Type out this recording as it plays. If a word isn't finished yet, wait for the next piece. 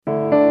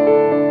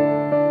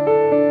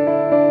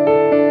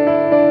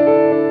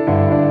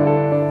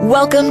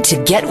Welcome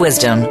to Get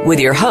Wisdom with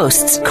your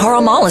hosts,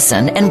 Carl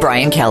Mollison and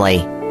Brian Kelly.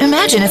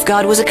 Imagine if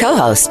God was a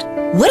co-host.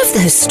 What if the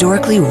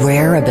historically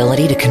rare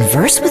ability to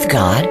converse with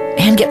God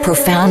and get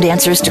profound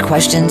answers to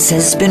questions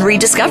has been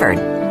rediscovered?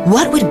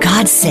 What would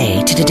God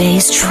say to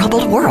today's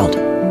troubled world?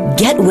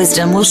 Get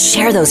Wisdom will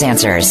share those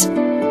answers.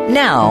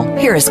 Now,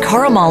 here is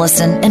Carl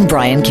Mollison and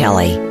Brian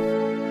Kelly.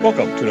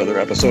 Welcome to another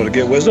episode of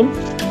Get Wisdom.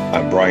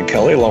 I'm Brian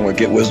Kelly, along with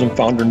Get Wisdom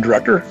founder and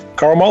director,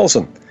 Carl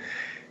Mollison.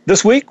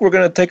 This week, we're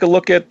going to take a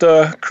look at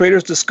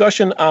Creator's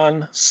discussion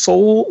on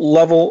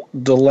soul-level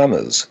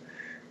dilemmas.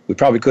 We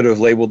probably could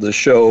have labeled this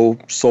show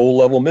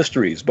Soul-Level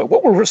Mysteries, but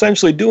what we're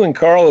essentially doing,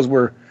 Carl, is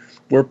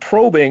we're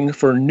probing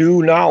for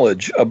new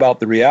knowledge about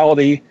the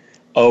reality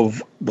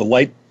of the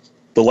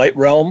light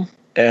realm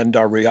and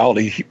our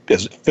reality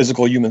as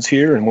physical humans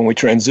here, and when we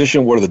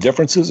transition, what are the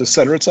differences, et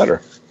cetera, et cetera.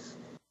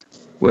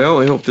 Well,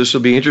 I hope this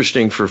will be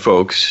interesting for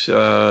folks.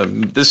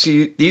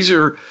 These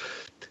are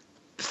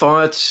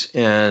thoughts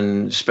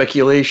and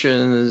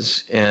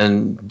speculations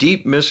and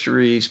deep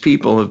mysteries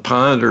people have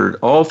pondered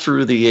all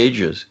through the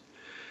ages.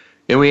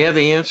 And we have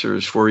the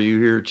answers for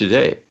you here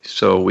today.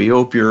 So we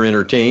hope you're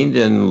entertained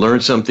and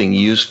learn something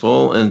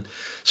useful and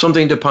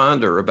something to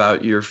ponder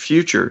about your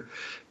future,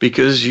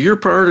 because you're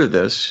part of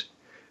this.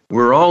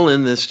 We're all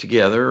in this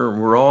together.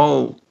 We're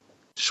all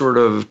sort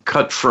of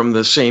cut from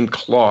the same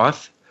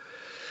cloth,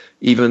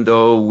 even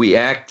though we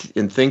act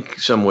and think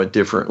somewhat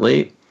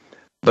differently.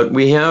 But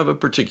we have a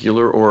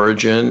particular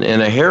origin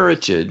and a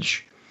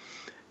heritage,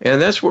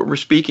 and that's what we're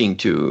speaking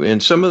to.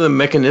 And some of the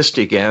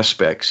mechanistic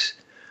aspects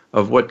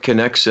of what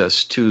connects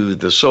us to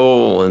the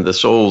soul and the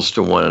souls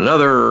to one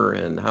another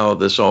and how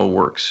this all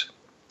works.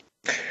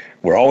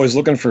 We're always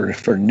looking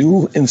for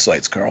new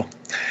insights, Carl.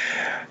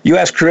 You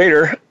ask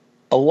Creator,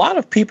 a lot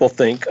of people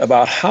think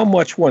about how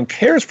much one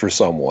cares for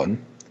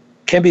someone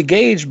can be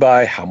gauged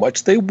by how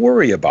much they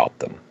worry about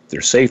them,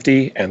 their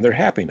safety, and their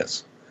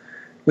happiness.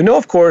 We know,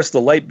 of course,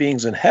 the light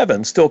beings in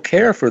heaven still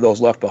care for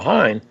those left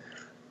behind,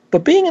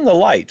 but being in the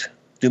light,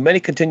 do many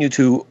continue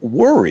to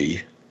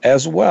worry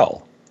as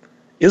well?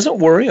 Isn't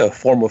worry a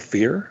form of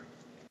fear?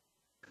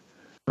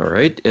 All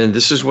right, and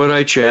this is what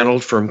I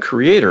channeled from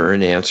Creator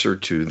in answer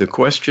to the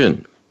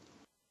question.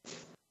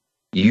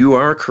 You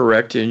are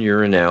correct in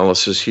your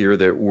analysis here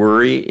that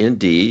worry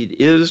indeed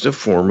is a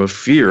form of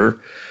fear,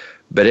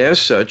 but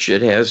as such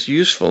it has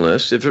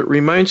usefulness if it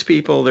reminds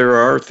people there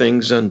are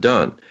things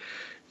undone,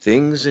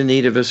 things in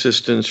need of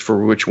assistance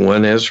for which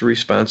one has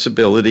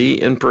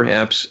responsibility and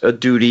perhaps a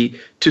duty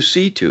to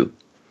see to.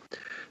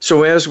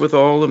 So as with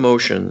all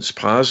emotions,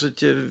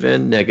 positive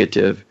and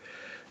negative,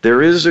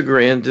 there is a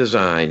grand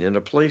design and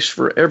a place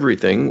for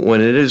everything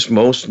when it is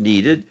most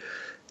needed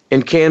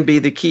and can be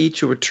the key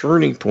to a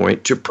turning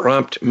point to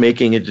prompt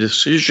making a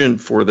decision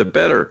for the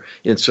better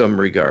in some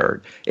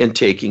regard and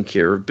taking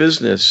care of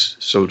business,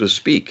 so to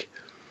speak.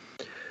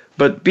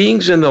 But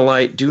beings in the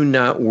light do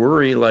not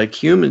worry like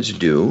humans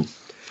do,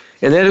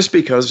 and that is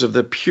because of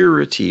the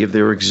purity of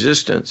their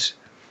existence.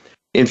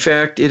 In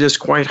fact, it is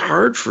quite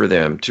hard for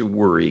them to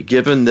worry,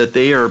 given that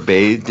they are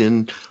bathed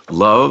in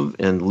love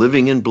and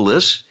living in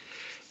bliss,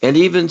 and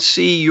even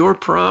see your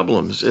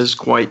problems as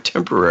quite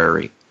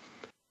temporary.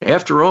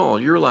 After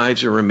all, your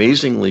lives are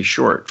amazingly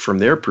short from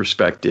their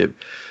perspective,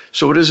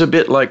 so it is a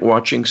bit like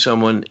watching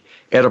someone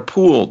at a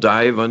pool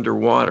dive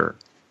underwater.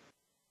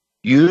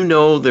 You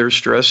know their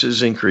stress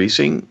is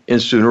increasing,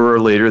 and sooner or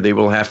later they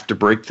will have to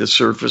break the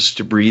surface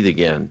to breathe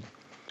again.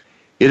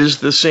 It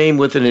is the same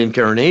with an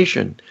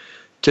incarnation.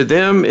 To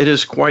them, it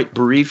is quite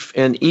brief,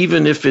 and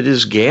even if it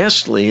is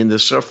ghastly in the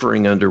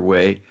suffering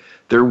underway,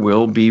 there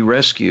will be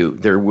rescue.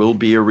 There will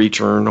be a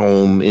return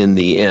home in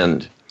the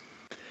end.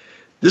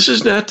 This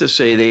is not to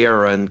say they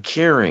are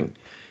uncaring.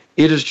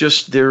 It is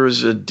just there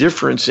is a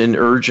difference in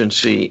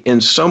urgency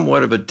and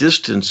somewhat of a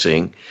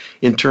distancing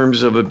in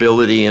terms of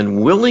ability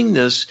and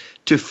willingness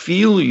to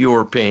feel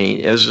your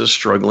pain as a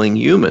struggling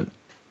human.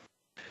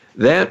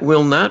 That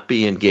will not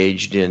be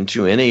engaged in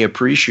to any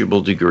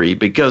appreciable degree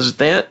because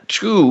that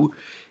too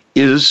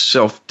is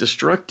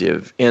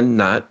self-destructive and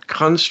not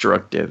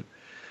constructive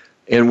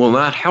and will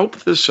not help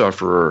the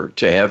sufferer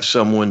to have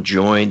someone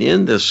join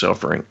in the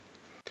suffering.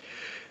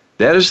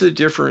 That is the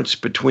difference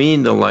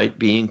between the light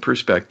being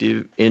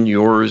perspective and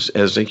yours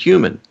as a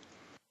human.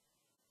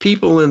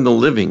 People in the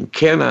living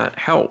cannot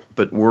help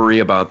but worry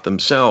about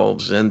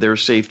themselves and their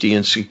safety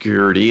and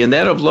security and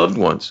that of loved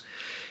ones.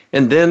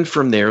 And then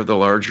from there, the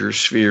larger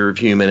sphere of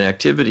human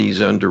activity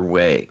is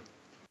underway.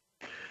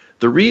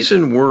 The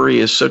reason worry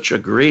is such a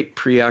great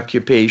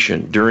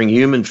preoccupation during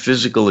human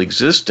physical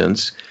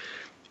existence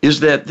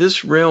is that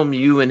this realm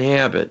you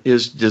inhabit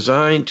is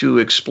designed to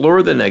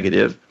explore the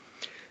negative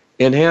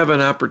and have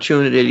an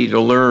opportunity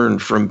to learn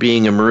from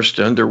being immersed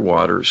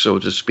underwater, so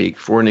to speak,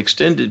 for an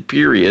extended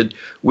period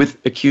with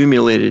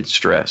accumulated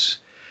stress.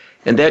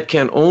 And that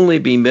can only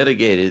be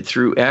mitigated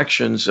through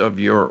actions of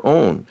your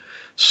own,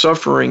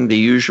 suffering the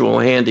usual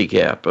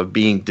handicap of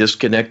being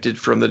disconnected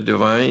from the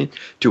divine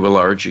to a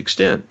large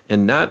extent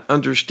and not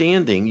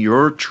understanding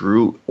your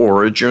true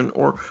origin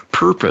or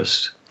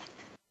purpose.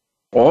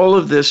 All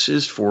of this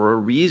is for a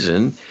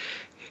reason,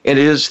 and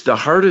it is the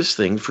hardest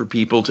thing for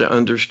people to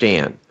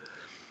understand.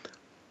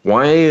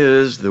 Why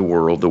is the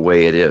world the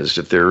way it is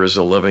if there is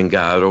a loving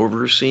God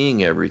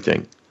overseeing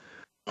everything?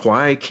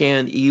 Why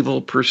can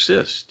evil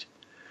persist?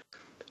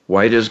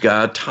 Why does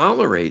God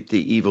tolerate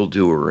the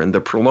evildoer and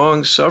the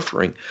prolonged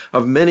suffering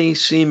of many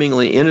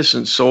seemingly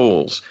innocent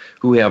souls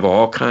who have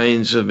all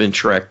kinds of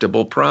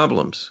intractable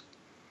problems?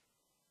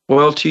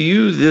 Well, to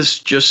you, this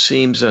just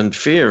seems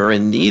unfair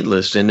and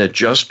needless in a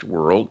just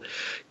world,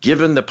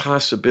 given the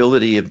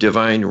possibility of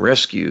divine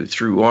rescue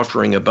through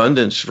offering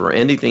abundance for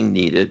anything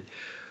needed.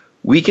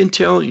 We can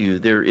tell you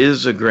there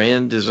is a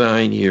grand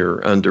design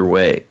here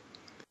underway.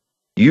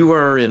 You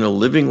are in a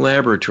living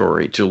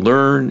laboratory to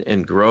learn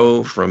and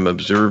grow from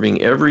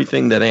observing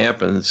everything that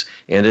happens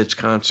and its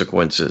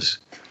consequences.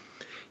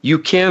 You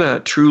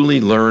cannot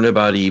truly learn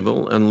about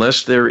evil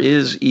unless there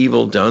is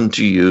evil done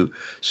to you,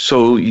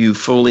 so you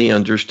fully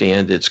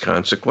understand its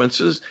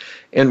consequences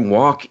and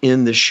walk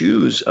in the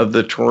shoes of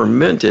the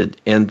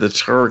tormented and the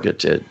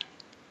targeted.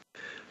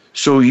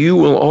 So you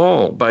will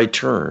all, by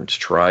turns,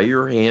 try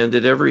your hand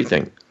at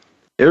everything,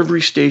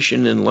 every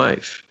station in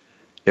life,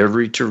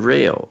 every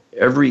travail,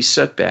 every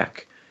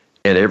setback,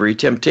 and every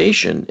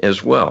temptation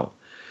as well,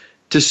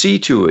 to see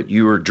to it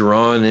you are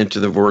drawn into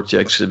the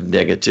vortex of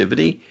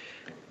negativity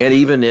and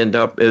even end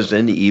up as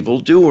an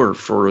evildoer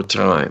for a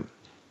time.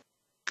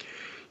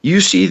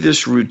 You see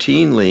this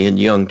routinely in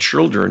young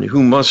children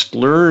who must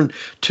learn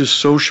to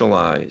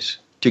socialize,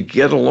 to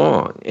get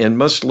along, and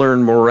must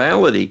learn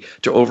morality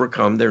to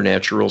overcome their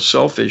natural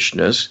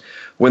selfishness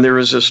when there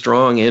is a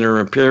strong inner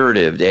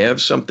imperative to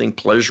have something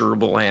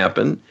pleasurable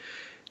happen,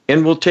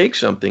 and will take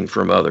something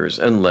from others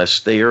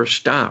unless they are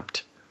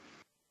stopped.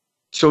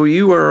 So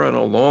you are on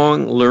a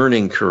long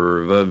learning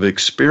curve of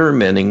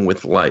experimenting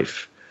with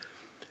life.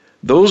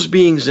 Those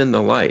beings in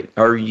the light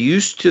are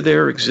used to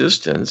their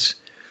existence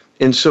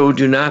and so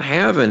do not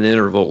have an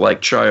interval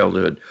like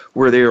childhood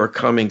where they are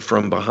coming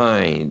from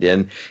behind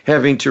and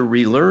having to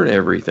relearn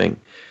everything.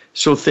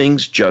 So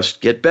things just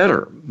get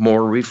better,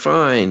 more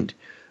refined,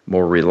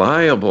 more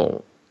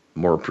reliable,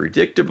 more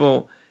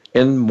predictable,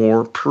 and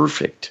more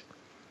perfect.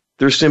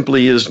 There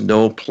simply is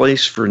no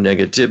place for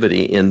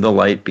negativity in the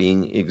light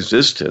being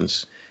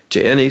existence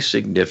to any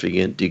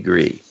significant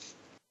degree.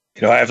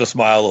 You know, I have to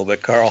smile a little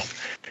bit, Carl,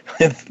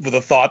 with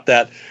the thought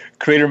that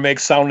Creator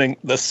makes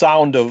the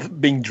sound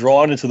of being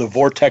drawn into the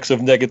vortex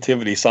of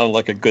negativity sound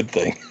like a good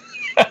thing.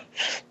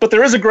 But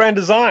there is a grand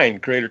design,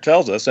 Creator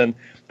tells us, and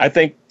I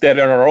think that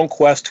in our own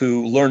quest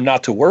to learn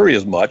not to worry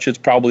as much, it's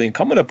probably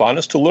incumbent upon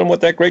us to learn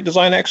what that great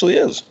design actually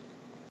is.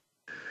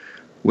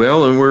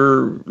 Well, and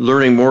we're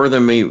learning more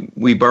than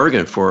we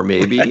bargained for,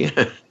 maybe.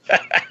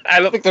 I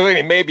don't think there's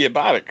any maybe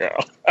about it,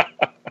 Carl.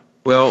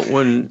 Well,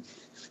 when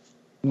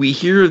we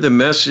hear the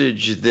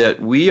message that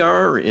we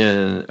are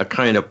in a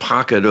kind of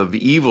pocket of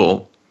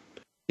evil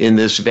in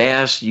this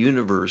vast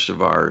universe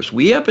of ours,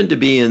 we happen to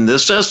be in the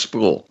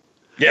cesspool.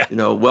 Yeah. You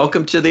know,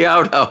 welcome to the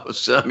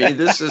outhouse. I mean,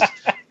 this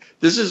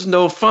is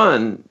no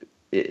fun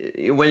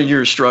when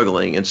you're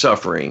struggling and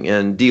suffering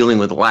and dealing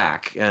with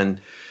lack and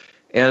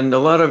a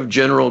lot of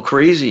general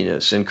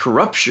craziness and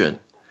corruption.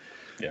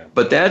 Yeah.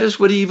 But that is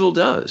what evil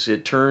does.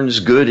 It turns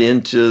good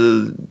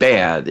into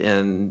bad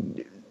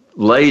and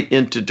light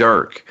into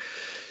dark.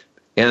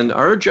 And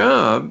our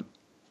job,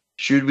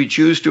 should we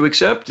choose to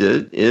accept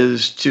it,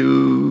 is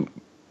to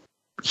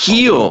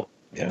heal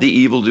the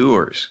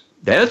evildoers.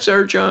 That's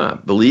our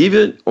job, believe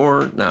it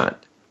or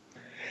not.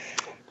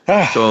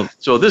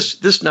 So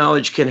this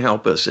knowledge can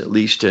help us at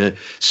least to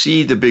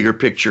see the bigger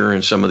picture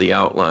and some of the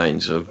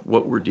outlines of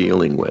what we're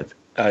dealing with.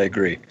 I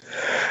agree.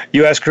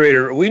 You ask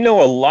Creator, we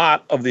know a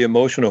lot of the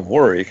emotion of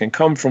worry can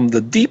come from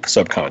the deep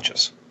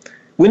subconscious.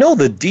 We know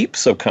the deep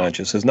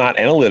subconscious is not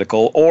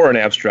analytical or an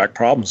abstract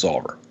problem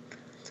solver.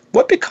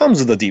 What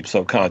becomes of the deep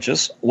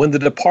subconscious when the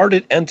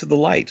departed enter the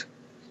light?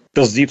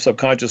 Does the deep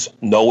subconscious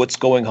know it's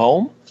going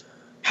home?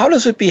 How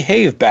does it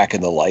behave back in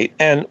the light?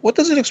 And what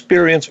does it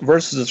experience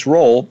versus its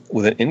role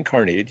with an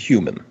incarnated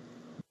human?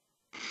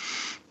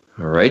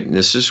 All right, and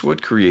this is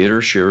what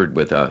Creator shared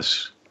with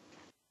us.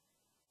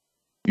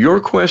 Your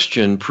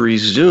question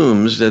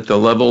presumes that the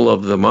level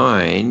of the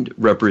mind,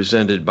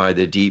 represented by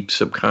the deep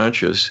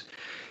subconscious,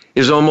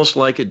 is almost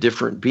like a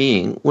different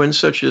being, when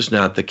such is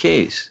not the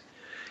case.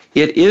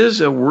 It is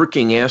a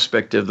working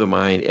aspect of the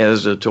mind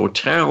as a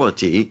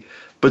totality,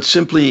 but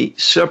simply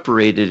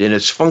separated in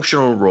its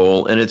functional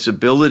role and its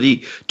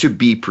ability to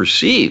be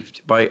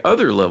perceived by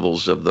other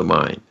levels of the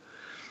mind.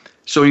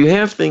 So you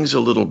have things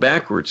a little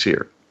backwards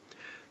here.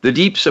 The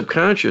deep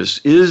subconscious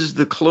is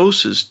the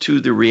closest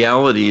to the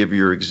reality of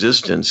your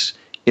existence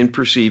in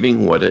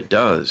perceiving what it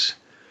does.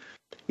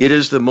 It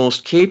is the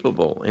most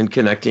capable in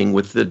connecting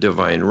with the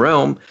divine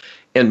realm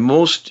and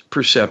most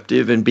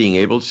perceptive in being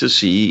able to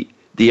see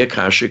the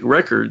Akashic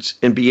records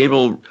and be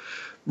able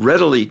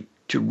readily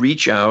to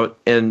reach out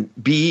and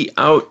be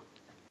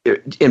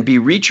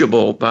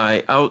reachable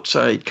by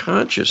outside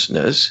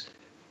consciousness,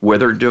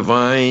 whether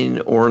divine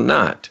or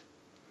not.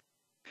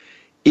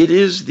 It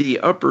is the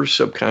upper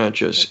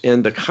subconscious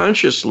and the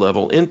conscious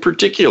level in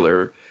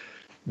particular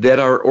that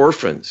are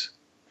orphans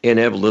and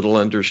have little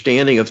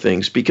understanding of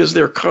things because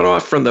they're cut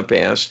off from the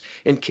past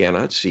and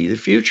cannot see the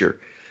future.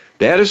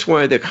 That is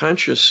why the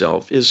conscious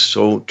self is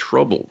so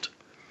troubled.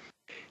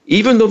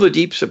 Even though the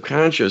deep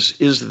subconscious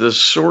is the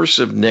source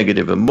of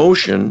negative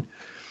emotion,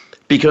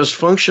 because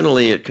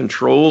functionally it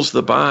controls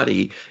the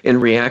body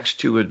and reacts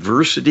to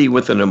adversity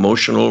with an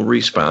emotional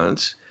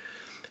response,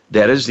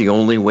 that is the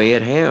only way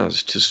it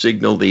has to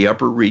signal the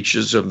upper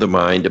reaches of the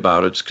mind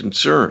about its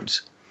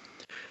concerns.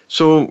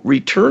 So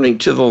returning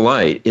to the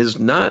light is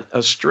not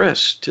a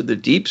stress to the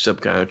deep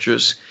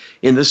subconscious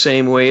in the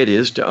same way it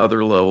is to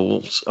other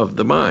levels of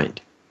the mind.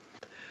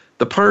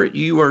 The part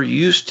you are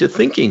used to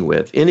thinking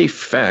with, in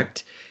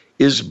effect,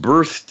 is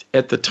birthed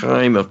at the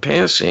time of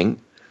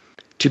passing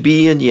to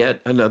be in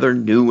yet another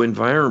new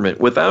environment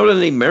without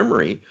any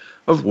memory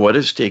of what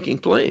is taking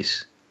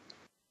place.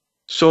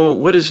 So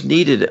what is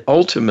needed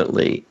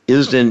ultimately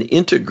is an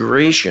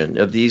integration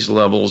of these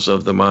levels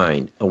of the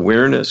mind,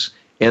 awareness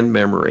and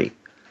memory.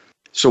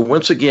 So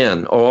once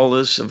again, all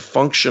is a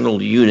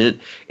functional unit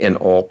and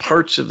all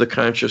parts of the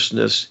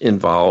consciousness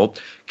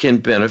involved can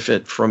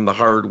benefit from the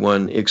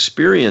hard-won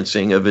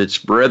experiencing of its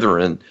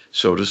brethren,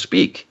 so to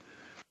speak.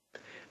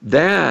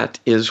 That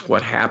is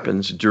what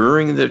happens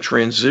during the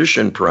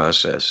transition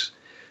process,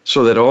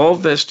 so that all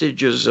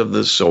vestiges of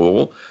the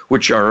soul,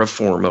 which are a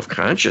form of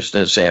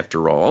consciousness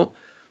after all,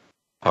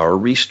 are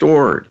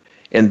restored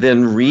and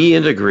then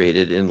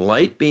reintegrated in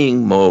light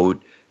being mode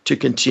to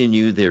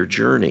continue their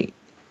journey.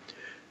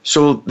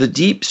 So the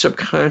deep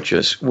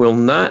subconscious will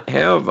not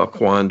have a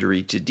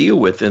quandary to deal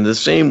with in the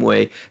same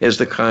way as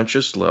the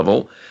conscious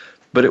level,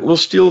 but it will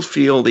still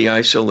feel the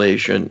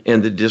isolation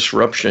and the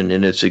disruption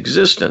in its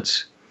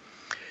existence.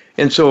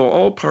 And so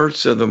all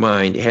parts of the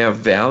mind have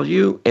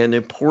value and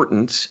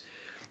importance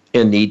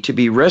and need to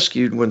be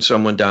rescued when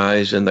someone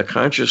dies and the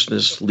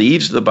consciousness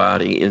leaves the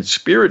body in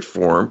spirit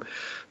form,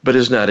 but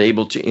is not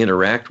able to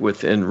interact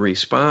with and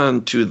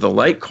respond to the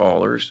light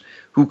callers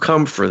who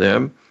come for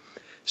them,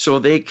 so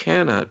they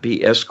cannot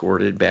be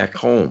escorted back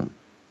home.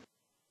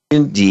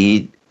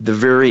 Indeed, the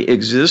very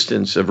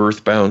existence of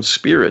earthbound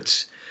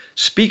spirits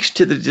speaks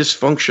to the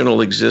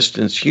dysfunctional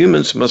existence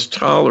humans must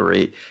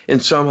tolerate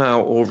and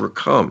somehow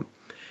overcome.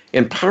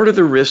 And part of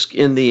the risk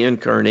in the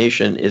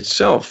incarnation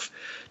itself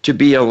to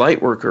be a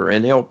light worker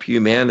and help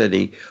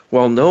humanity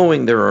while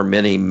knowing there are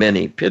many,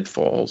 many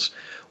pitfalls,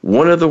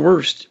 one of the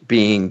worst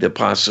being the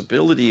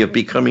possibility of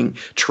becoming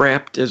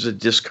trapped as a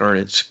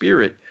discarnate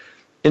spirit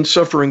and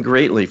suffering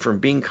greatly from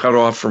being cut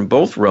off from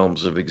both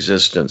realms of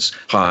existence,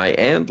 high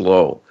and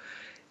low,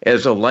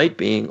 as a light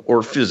being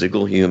or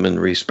physical human,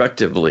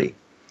 respectively.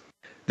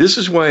 This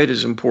is why it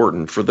is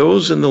important for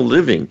those in the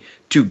living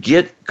to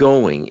get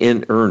going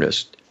in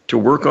earnest, to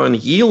work on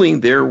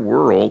healing their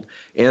world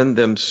and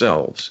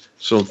themselves,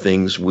 so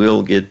things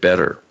will get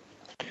better.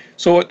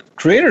 So what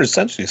Creator is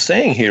essentially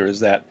saying here is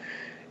that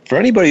for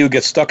anybody who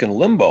gets stuck in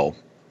limbo,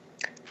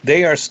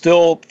 they are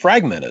still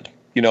fragmented.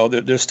 You know,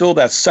 there's still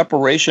that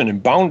separation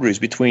and boundaries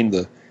between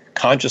the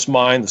conscious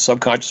mind, the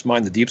subconscious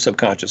mind, the deep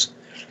subconscious.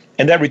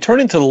 And that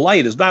returning to the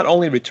light is not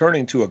only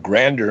returning to a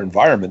grander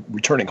environment,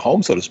 returning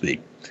home, so to speak,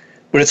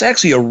 but it's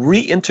actually a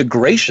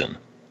reintegration.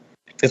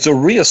 It's a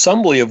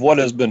reassembly of what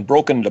has been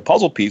broken into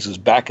puzzle pieces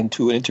back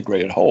into an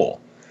integrated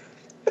whole.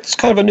 It's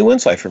kind of a new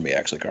insight for me,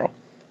 actually, Carl.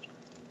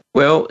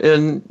 Well,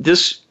 and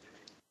this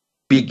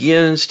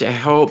begins to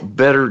help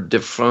better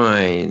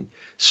define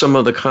some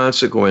of the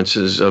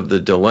consequences of the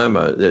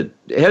dilemma that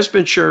has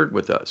been shared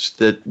with us,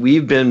 that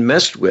we've been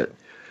messed with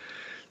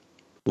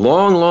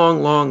long,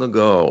 long, long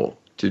ago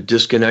to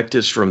disconnect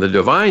us from the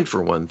divine,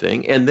 for one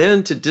thing, and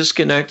then to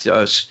disconnect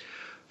us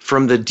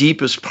from the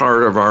deepest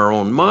part of our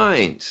own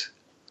minds.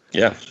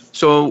 Yeah.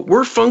 So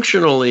we're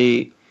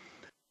functionally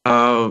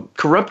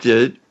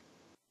corrupted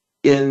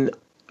in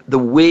the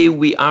way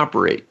we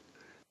operate,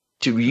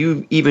 to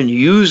even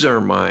use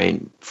our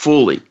mind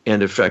fully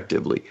and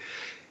effectively.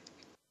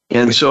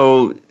 And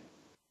so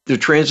the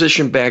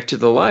transition back to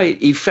the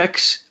light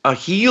effects a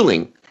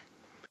healing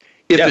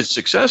if Yes. it's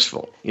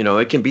successful. You know,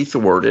 it can be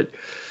thwarted.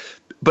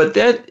 But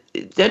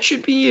that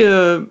should be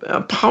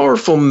a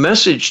powerful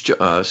message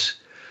to us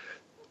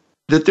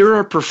that there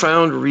are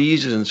profound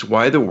reasons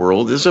why the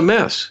world is a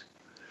mess.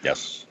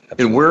 Yes.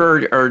 And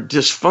where our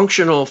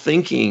dysfunctional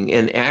thinking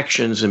and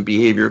actions and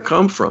behavior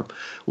come from.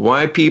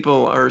 Why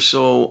people are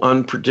so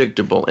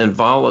unpredictable and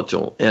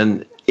volatile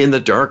and in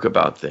the dark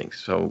about things.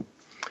 So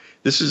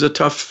this is a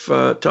tough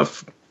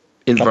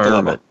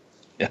environment.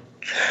 Yeah.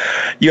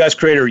 You asked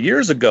Creator,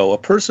 years ago, a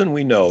person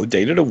we know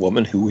dated a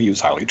woman who he was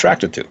highly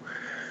attracted to.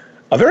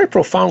 A very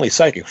profoundly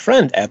psychic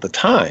friend at the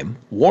time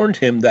warned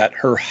him that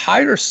her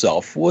higher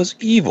self was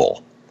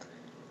evil.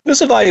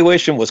 This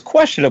evaluation was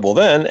questionable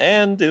then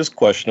and is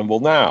questionable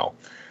now.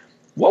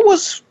 What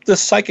was the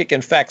psychic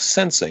in fact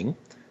sensing?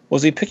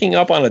 Was he picking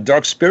up on a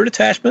dark spirit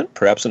attachment,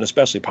 perhaps an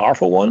especially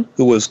powerful one,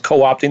 who was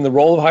co-opting the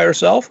role of higher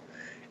self?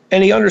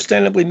 And he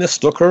understandably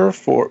mistook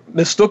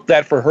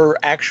that for her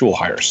actual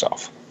higher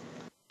self.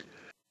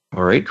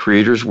 All right,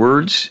 Creator's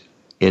words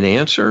in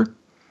answer.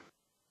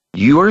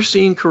 You are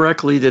seeing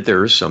correctly that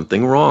there is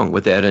something wrong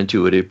with that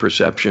intuitive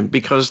perception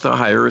because the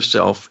higher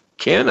self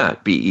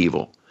cannot be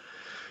evil.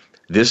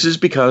 This is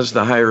because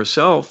the higher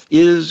self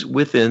is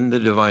within the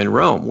divine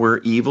realm where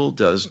evil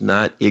does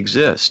not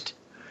exist.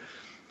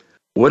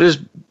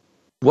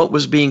 What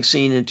was being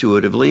seen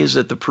intuitively is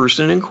that the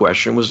person in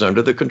question was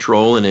under the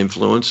control and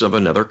influence of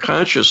another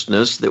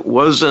consciousness that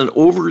was an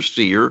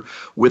overseer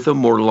with a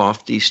more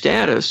lofty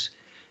status,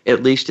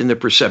 at least in the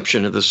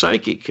perception of the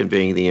psychic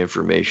conveying the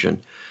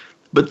information.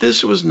 But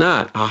this was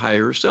not a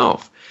higher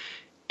self.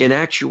 In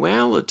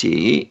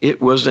actuality,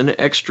 it was an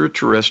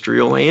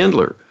extraterrestrial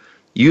handler,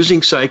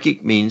 using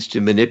psychic means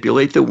to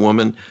manipulate the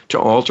woman to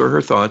alter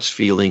her thoughts,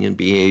 feeling, and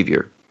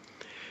behavior.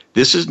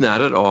 This is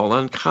not at all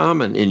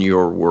uncommon in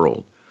your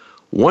world.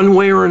 One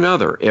way or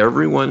another,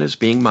 everyone is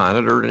being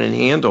monitored and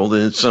handled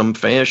in some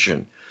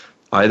fashion,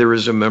 either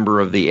as a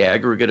member of the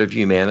aggregate of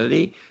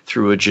humanity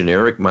through a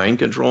generic mind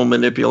control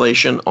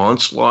manipulation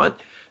onslaught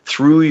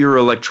through your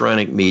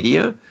electronic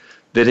media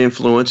that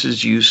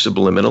influences you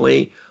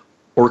subliminally,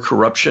 or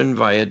corruption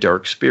via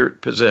dark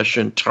spirit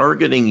possession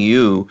targeting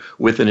you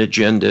with an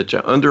agenda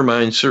to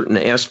undermine certain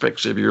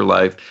aspects of your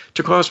life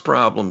to cause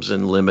problems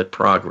and limit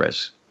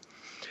progress.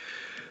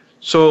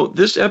 So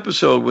this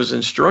episode was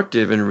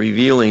instructive in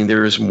revealing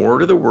there is more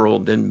to the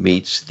world than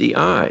meets the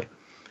eye.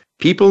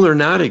 People are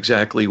not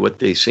exactly what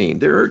they seem.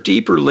 There are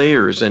deeper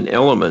layers and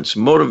elements,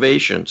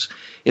 motivations,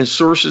 and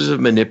sources of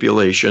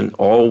manipulation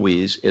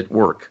always at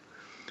work.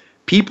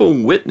 People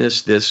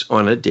witness this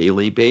on a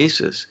daily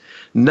basis,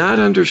 not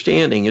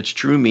understanding its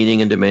true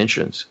meaning and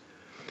dimensions.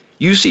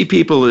 You see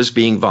people as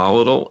being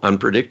volatile,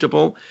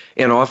 unpredictable,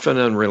 and often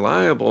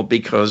unreliable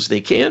because they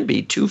can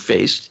be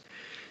two-faced,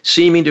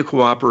 seeming to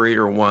cooperate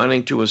or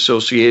wanting to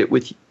associate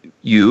with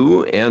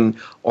you and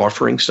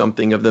offering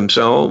something of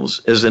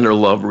themselves as in a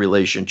love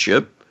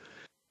relationship.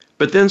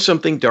 But then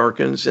something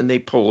darkens and they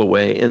pull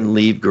away and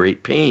leave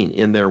great pain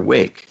in their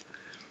wake.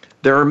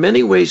 There are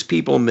many ways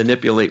people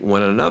manipulate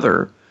one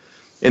another,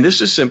 and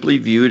this is simply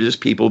viewed as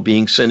people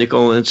being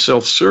cynical and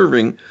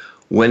self-serving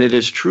when it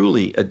is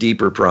truly a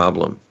deeper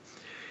problem.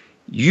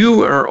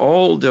 You are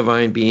all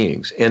divine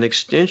beings and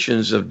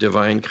extensions of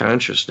divine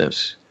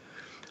consciousness.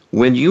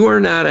 When you are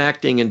not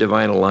acting in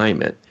divine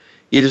alignment,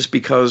 it is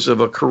because of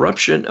a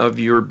corruption of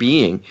your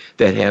being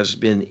that has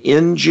been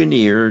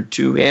engineered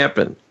to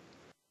happen,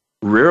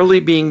 rarely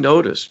being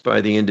noticed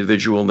by the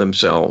individual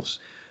themselves,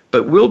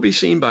 but will be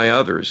seen by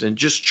others and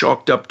just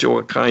chalked up to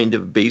a kind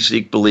of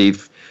basic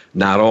belief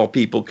not all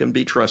people can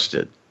be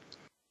trusted,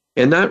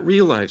 and not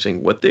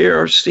realizing what they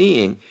are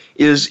seeing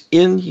is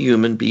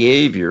inhuman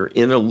behavior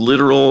in a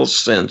literal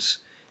sense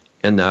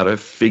and not a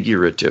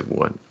figurative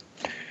one.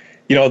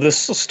 You know, this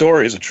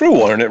story is a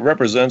true one, and it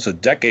represents a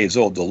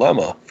decades-old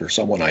dilemma for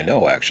someone I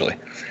know, actually.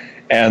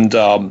 And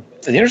the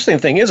interesting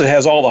thing is it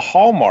has all the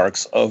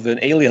hallmarks of an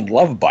alien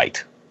love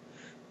bite.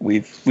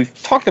 We've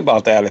talked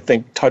about that, I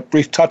think,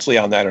 brief touchly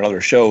on that in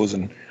other shows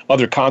and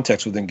other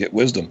contexts within Get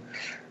Wisdom.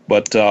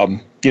 But,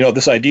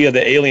 this idea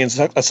that aliens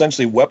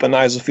essentially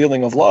weaponize the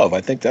feeling of love, I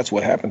think that's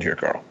what happened here,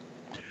 Carl.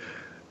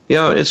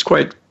 Yeah, it's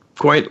quite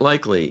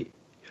likely.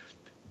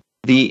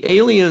 The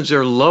aliens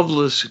are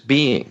loveless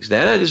beings.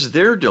 That is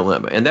their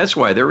dilemma, and that's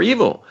why they're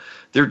evil.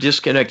 They're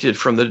disconnected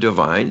from the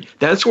divine.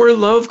 That's where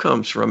love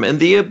comes from, and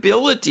the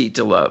ability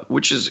to love,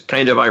 which is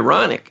kind of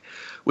ironic,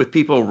 with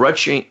people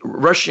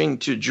rushing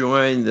to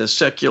join the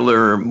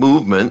secular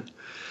movement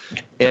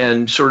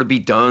and sort of be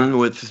done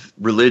with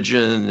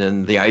religion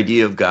and the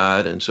idea of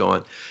God and so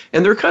on.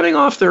 And they're cutting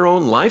off their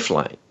own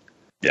lifeline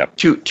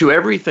to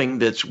everything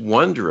that's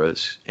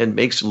wondrous and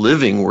makes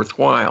living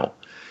worthwhile.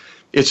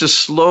 It's a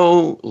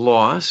slow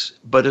loss,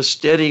 but a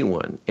steady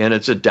one, and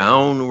it's a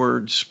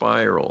downward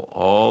spiral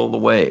all the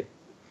way.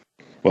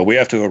 Well, we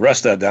have to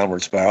arrest that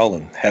downward spiral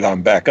and head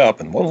on back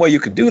up. And one way you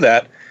can do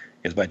that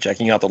is by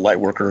checking out the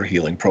Lightworker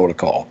Healing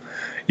Protocol.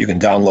 You can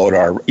download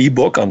our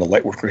ebook on the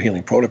Lightworker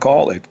Healing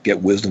Protocol at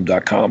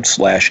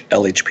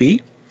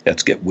getwisdom.com/LHP.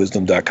 That's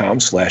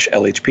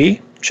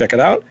getwisdom.com/LHP. Check it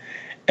out.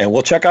 And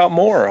we'll check out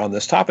more on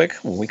this topic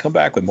when we come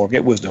back with more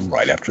Get Wisdom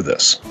right after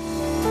this.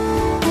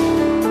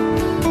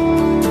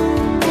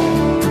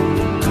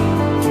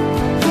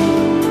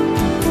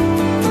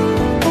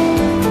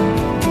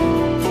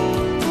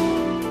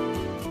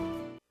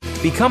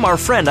 Become our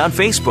friend on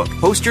Facebook.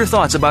 Post your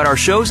thoughts about our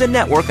shows and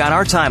network on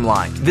our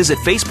timeline. Visit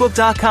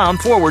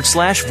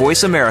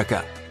facebook.com/Voice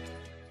America.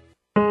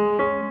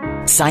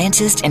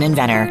 Scientist and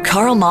inventor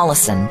Carl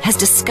Mollison has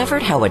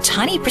discovered how a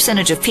tiny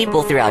percentage of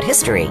people throughout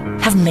history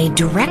have made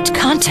direct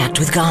contact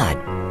with God.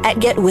 At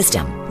Get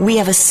Wisdom, we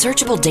have a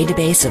searchable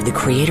database of the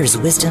Creator's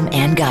wisdom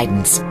and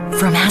guidance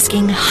from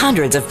asking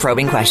hundreds of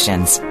probing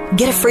questions.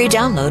 Get a free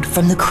download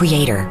from the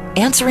Creator,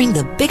 answering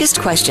the biggest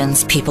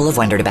questions people have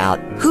wondered about.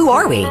 Who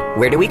are we?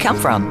 Where do we come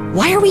from?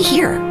 Why are we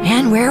here?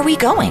 And where are we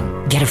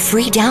going? Get a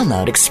free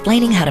download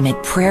explaining how to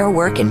make prayer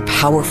work in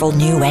powerful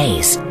new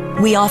ways.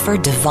 We offer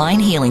divine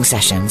healing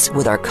sessions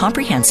with our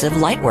comprehensive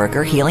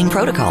Lightworker healing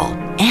protocol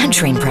and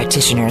train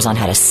practitioners on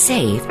how to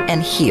save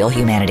and heal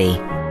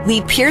humanity. We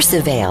pierce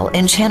the veil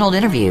in channeled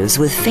interviews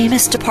with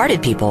famous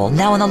departed people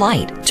now in the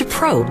light to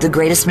probe the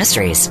greatest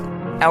mysteries.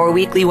 Our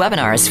weekly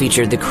webinars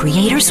feature the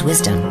Creator's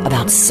wisdom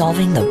about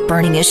solving the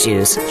burning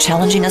issues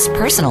challenging us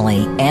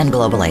personally and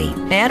globally.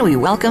 And we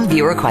welcome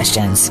viewer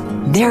questions.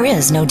 There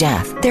is no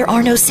death. There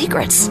are no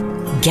secrets.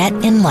 Get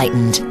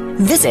enlightened.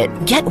 Visit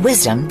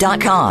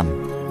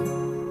getwisdom.com.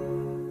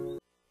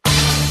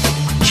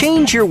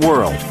 Change your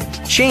world.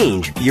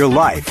 Change your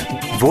life.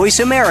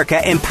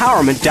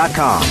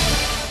 VoiceAmericaEmpowerment.com.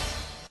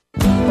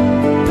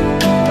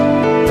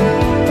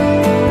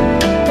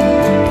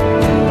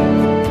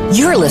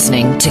 You're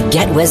listening to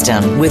Get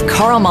Wisdom with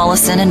Carl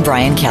Mollison and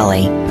Brian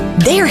Kelly.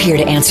 They are here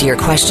to answer your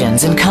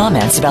questions and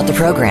comments about the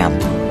program.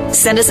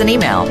 Send us an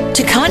email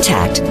to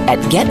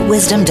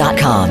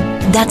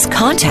contact@getwisdom.com. That's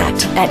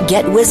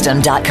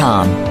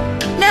contact@getwisdom.com.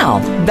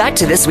 Now, back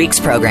to this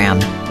week's program.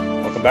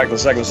 Welcome back to the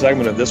second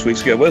segment of this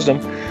week's Get Wisdom.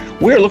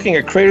 We're looking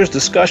at Creator's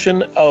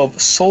discussion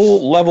of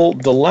soul-level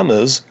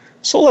dilemmas,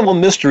 soul-level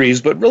mysteries,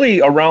 but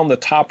really around the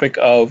topic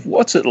of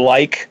what's it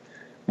like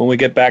when we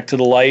get back to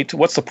the light?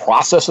 What's the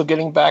process of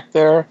getting back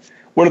there?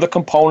 What are the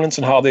components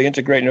and how they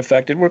integrate and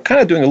affect it? We're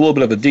kind of doing a little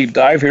bit of a deep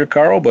dive here,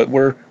 Carl, but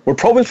we're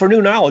probing for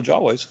new knowledge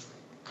always.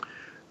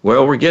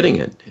 Well, we're getting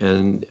it,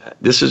 and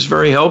this is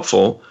very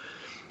helpful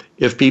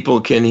if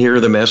people can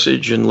hear the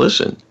message and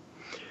listen.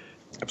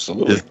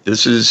 Absolutely.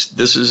 This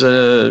is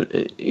a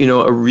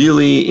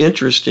really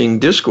interesting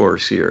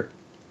discourse here.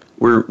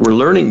 We're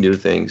learning new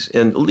things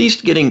and at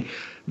least getting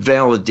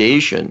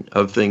validation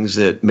of things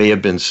that may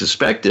have been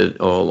suspected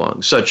all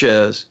along, such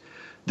as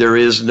there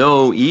is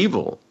no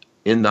evil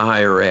in the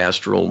higher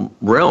astral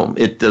realm.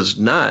 It does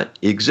not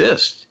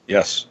exist.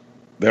 Yes.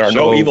 There are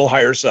no evil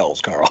higher selves,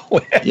 Carl.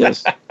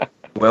 Yes.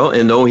 Well,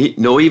 and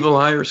no evil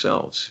higher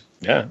selves.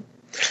 Yeah.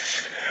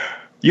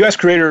 U.S.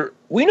 Creator,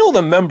 we know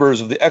the members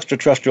of the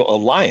Extraterrestrial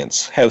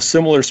Alliance have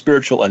similar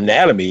spiritual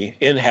anatomy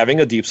in having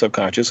a deep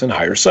subconscious and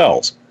higher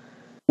selves.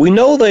 We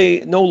know they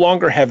no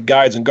longer have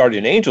guides and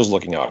guardian angels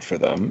looking out for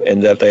them,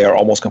 and that they are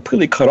almost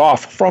completely cut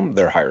off from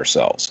their higher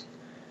selves.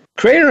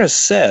 Creator has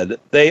said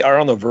they are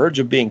on the verge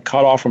of being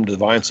cut off from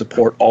divine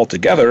support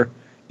altogether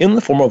in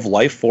the form of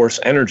life force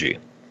energy.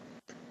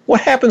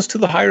 What happens to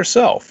the higher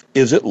self?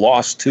 Is it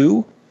lost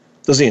too?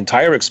 Does the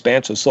entire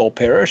expanse of soul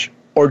perish,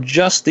 or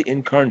just the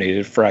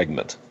incarnated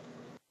fragment?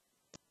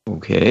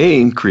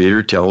 Okay, and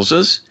Creator tells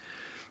us,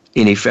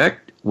 in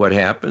effect, what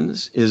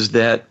happens is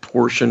that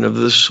portion of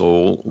the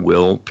soul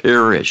will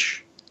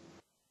perish.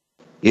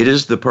 It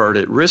is the part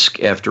at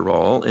risk, after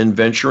all, in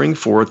venturing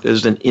forth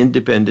as an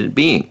independent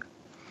being.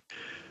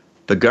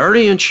 The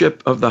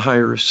guardianship of the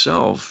higher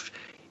self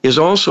is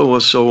also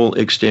a soul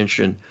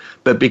extension,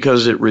 but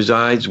because it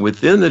resides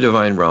within the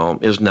divine realm,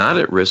 is not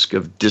at risk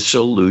of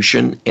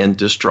dissolution and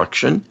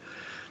destruction,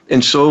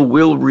 and so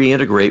will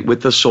reintegrate with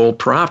the soul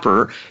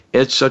proper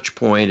at such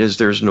point as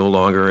there's no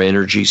longer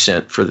energy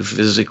sent for the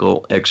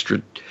physical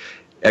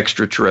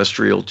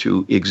extraterrestrial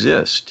to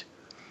exist.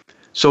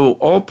 So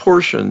all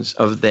portions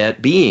of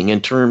that being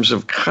in terms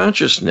of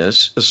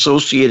consciousness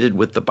associated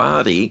with the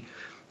body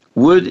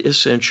would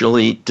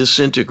essentially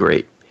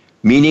disintegrate,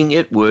 meaning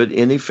it would,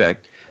 in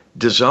effect,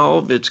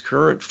 dissolve its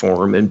current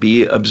form and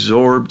be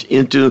absorbed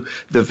into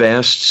the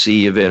vast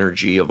sea of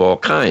energy of all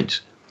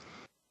kinds.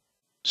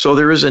 So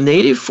there is a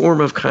native form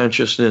of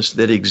consciousness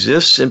that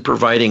exists in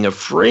providing a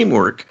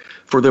framework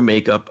for the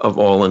makeup of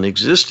all in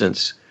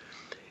existence.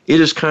 It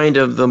is kind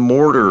of the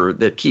mortar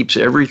that keeps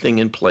everything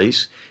in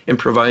place and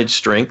provides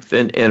strength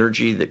and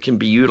energy that can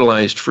be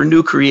utilized for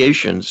new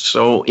creations.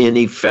 So in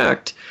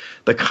effect,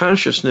 the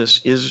consciousness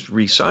is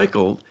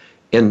recycled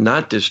and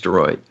not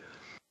destroyed.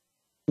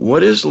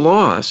 What is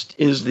lost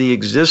is the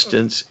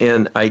existence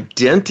and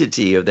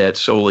identity of that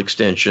soul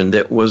extension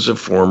that was a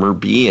former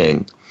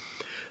being.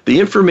 The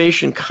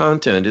information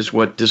content is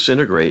what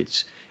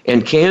disintegrates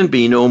and can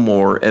be no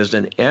more as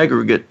an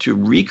aggregate to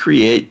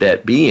recreate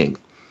that being.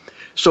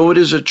 So it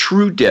is a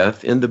true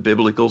death in the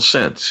biblical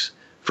sense,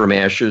 from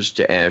ashes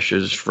to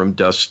ashes, from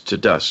dust to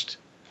dust.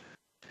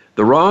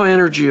 The raw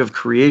energy of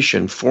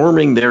creation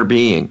forming their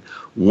being,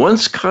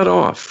 once cut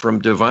off from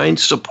divine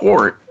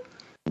support,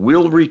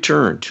 will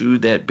return to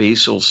that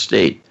basal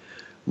state,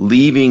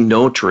 leaving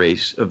no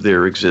trace of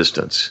their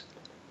existence.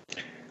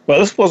 Well,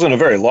 this wasn't a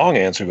very long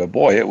answer, but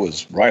boy, it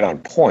was right on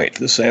point.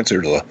 This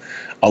answered a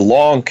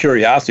long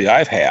curiosity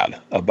I've had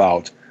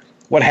about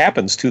what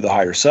happens to the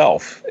higher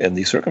self in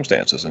these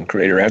circumstances, and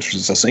Creator answers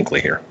it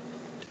succinctly here.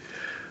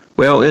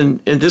 Well,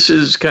 and this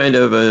is kind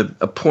of a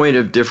point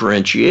of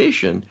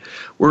differentiation.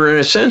 We're, in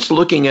a sense,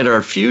 looking at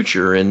our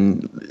future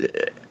and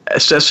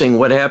assessing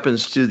what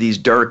happens to these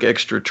dark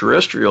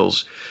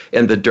extraterrestrials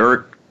and the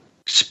dark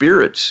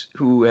spirits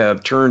who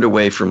have turned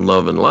away from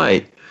love and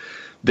light.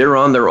 They're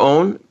on their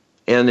own,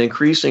 and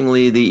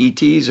increasingly the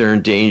ETs are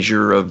in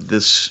danger of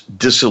this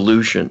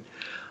dissolution,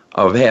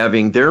 of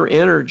having their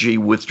energy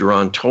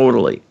withdrawn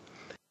totally.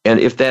 And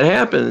if that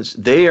happens,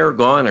 they are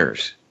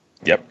goners.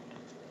 Yep.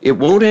 It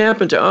won't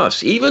happen to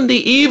us, even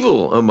the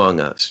evil among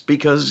us,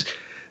 because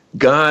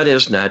God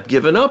has not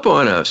given up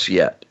on us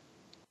yet.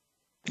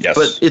 Yes.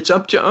 But it's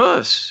up to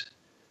us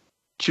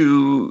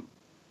to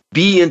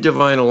be in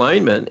divine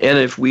alignment, and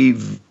if we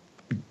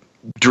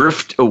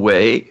drift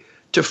away,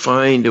 to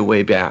find a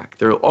way back.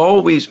 There will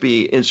always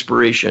be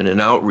inspiration and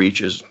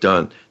outreaches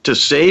done to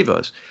save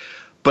us.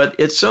 But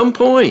at some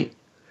point,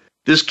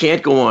 this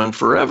can't go on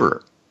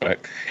forever. Right.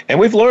 And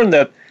we've learned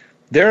that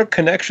their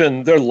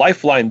connection, their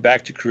lifeline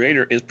back to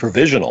Creator is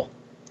provisional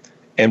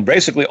and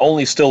basically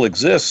only still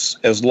exists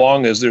as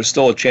long as there's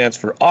still a chance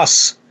for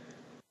us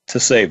to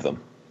save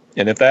them.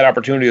 And if that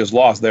opportunity is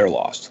lost, they're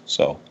lost.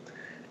 So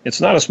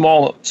it's not a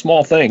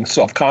small thing,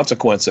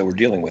 self-consequence that we're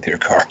dealing with here,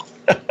 Carl.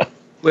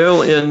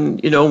 Well,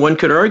 and, one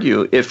could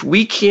argue, if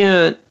we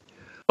can't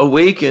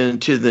awaken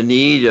to the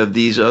need of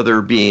these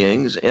other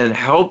beings and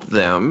help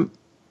them,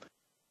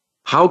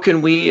 how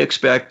can we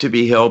expect to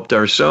be helped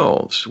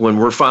ourselves when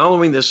we're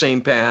following the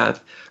same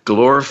path,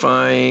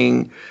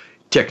 glorifying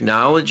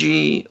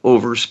technology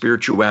over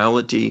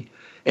spirituality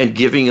and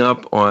giving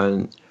up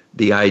on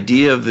the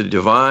idea of the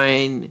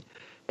divine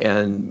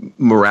and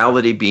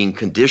morality being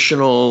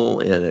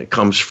conditional, and it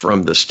comes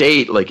from the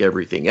state like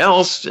everything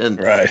else, and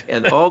right.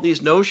 and all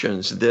these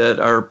notions that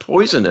are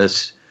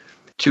poisonous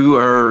to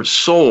our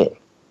soul.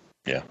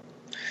 Yeah.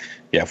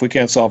 If we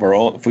can't solve our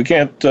own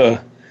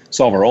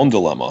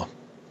dilemma,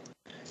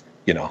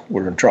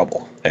 we're in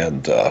trouble,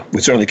 and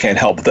we certainly can't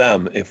help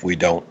them if we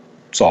don't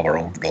solve our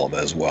own dilemma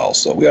as well.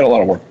 So we got a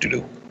lot of work to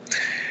do.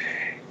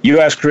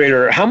 You asked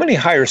Creator, how many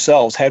higher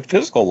selves had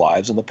physical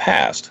lives in the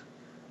past?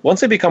 Once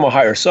they become a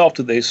higher self,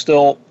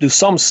 do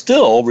some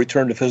still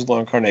return to physical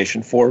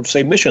incarnation for,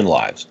 say, mission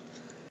lives?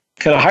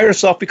 Can a higher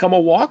self become a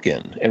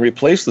walk-in and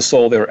replace the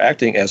soul they were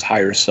acting as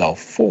higher self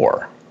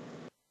for?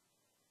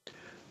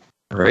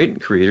 All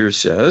right, Creator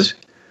says,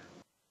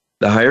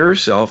 the higher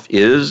self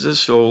is the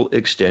soul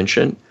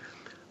extension,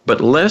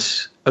 but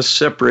less a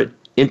separate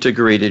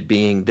integrated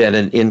being than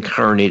an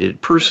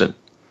incarnated person.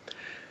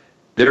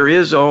 There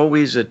is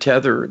always a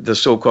tether, the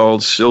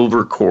so-called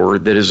silver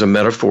cord, that is a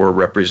metaphor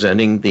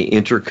representing the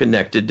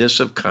interconnectedness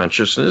of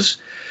consciousness.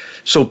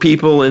 So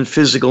people in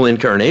physical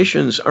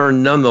incarnations are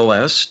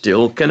nonetheless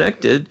still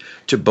connected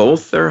to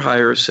both their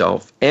higher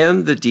self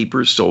and the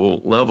deeper soul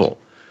level.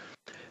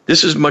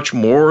 This is much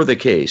more the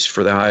case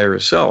for the higher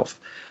self,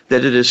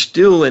 that it is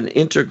still an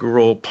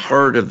integral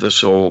part of the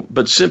soul,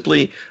 but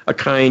simply a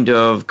kind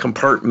of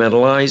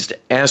compartmentalized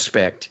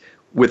aspect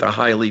with a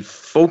highly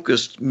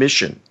focused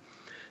mission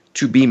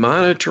to be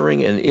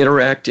monitoring and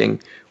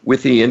interacting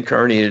with the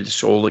incarnated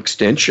soul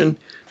extension,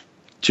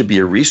 to be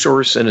a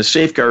resource and a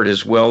safeguard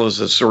as well as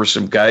a source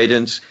of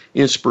guidance,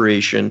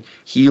 inspiration,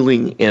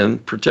 healing,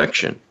 and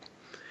protection.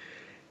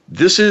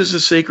 This is a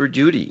sacred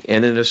duty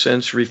and in a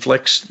sense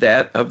reflects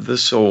that of the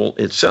soul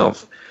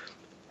itself,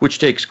 which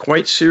takes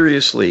quite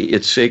seriously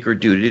its sacred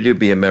duty to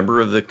be a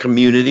member of the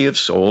community of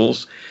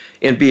souls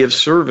and be of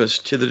service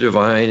to the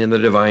divine and the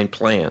divine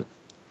plan.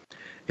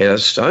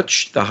 As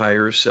such, the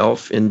higher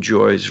self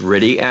enjoys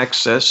ready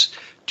access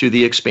to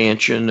the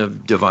expansion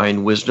of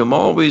divine wisdom,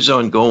 always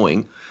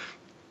ongoing,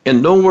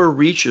 and nowhere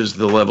reaches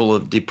the level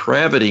of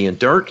depravity and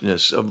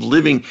darkness of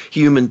living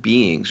human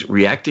beings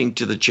reacting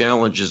to the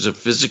challenges of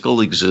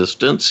physical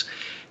existence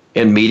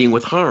and meeting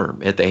with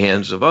harm at the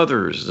hands of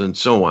others and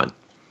so on.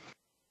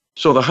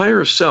 So the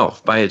higher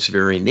self, by its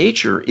very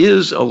nature,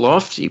 is a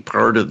lofty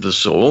part of the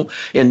soul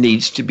and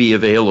needs to be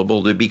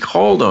available to be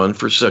called on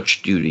for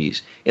such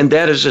duties, and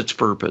that is its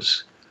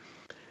purpose.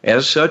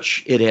 As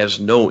such, it has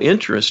no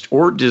interest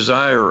or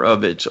desire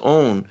of its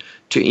own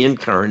to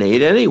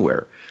incarnate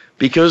anywhere,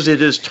 because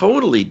it is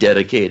totally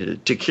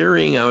dedicated to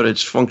carrying out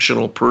its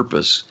functional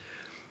purpose.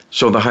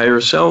 So the higher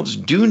selves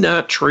do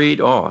not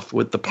trade off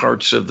with the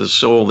parts of the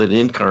soul that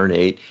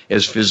incarnate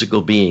as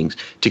physical beings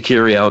to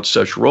carry out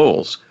such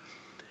roles.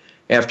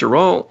 After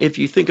all, if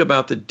you think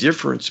about the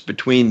difference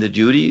between the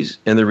duties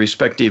and the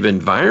respective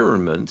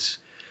environments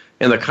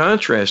and the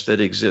contrast that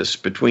exists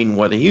between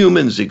what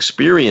humans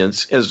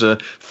experience as a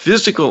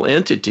physical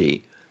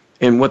entity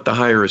and what the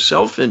higher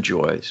self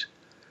enjoys,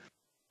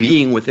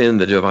 being within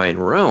the divine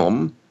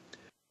realm,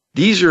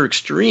 these are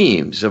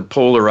extremes of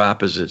polar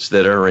opposites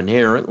that are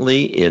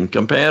inherently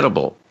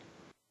incompatible.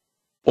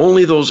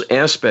 Only those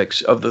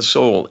aspects of the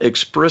soul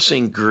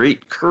expressing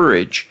great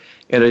courage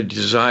and a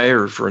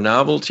desire for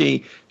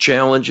novelty,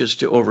 challenges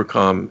to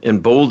overcome,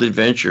 and bold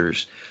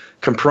adventures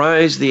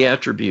comprise the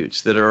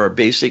attributes that are a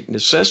basic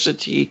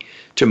necessity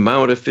to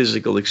mount a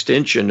physical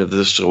extension of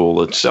the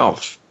soul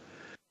itself.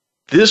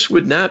 This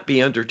would not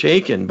be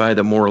undertaken by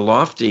the more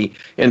lofty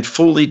and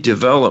fully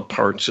developed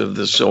parts of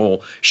the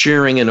soul,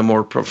 sharing in a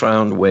more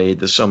profound way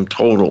the sum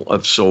total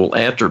of soul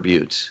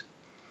attributes.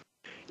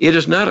 It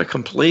is not a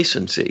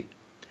complacency.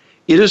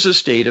 It is a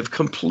state of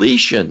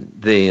completion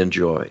they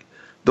enjoy.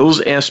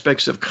 Those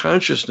aspects of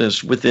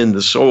consciousness within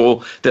the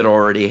soul that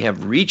already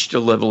have reached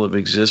a level of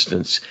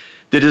existence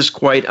that is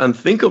quite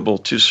unthinkable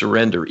to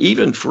surrender,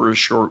 even for a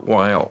short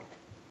while.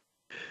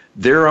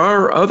 There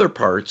are other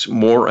parts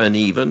more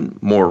uneven,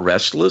 more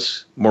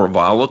restless, more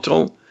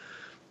volatile,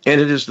 And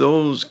it is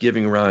those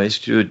giving rise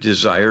to a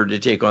desire to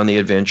take on the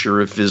adventure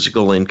of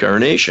physical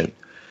incarnation.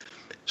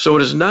 So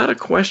it is not a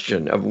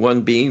question of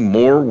one being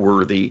more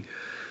worthy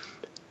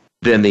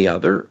than the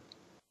other,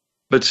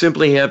 but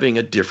simply having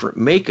a different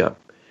makeup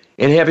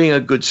and having a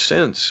good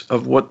sense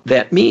of what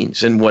that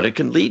means and what it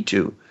can lead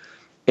to,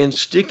 and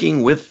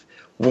sticking with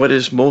what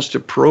is most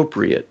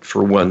appropriate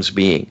for one's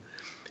being,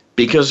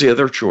 because the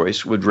other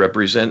choice would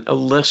represent a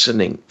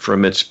lessening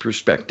from its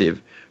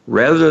perspective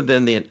rather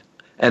than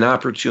an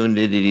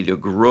opportunity to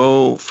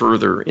grow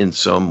further in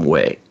some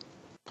way.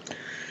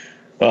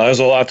 Well, there's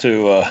a lot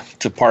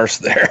to parse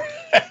there,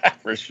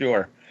 for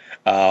sure.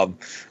 But,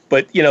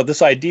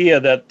 this idea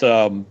that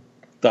the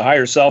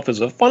higher self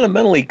is a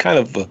fundamentally kind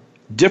of a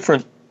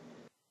different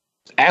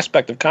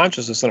aspect of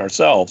consciousness than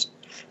ourselves,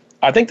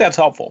 I think that's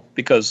helpful,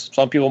 because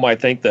some people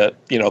might think that,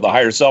 the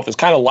higher self is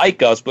kind of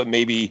like us, but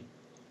maybe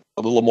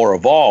a little more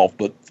evolved.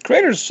 But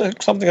Creator's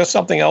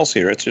something else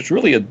here. It's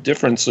really a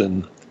difference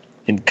in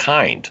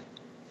kind.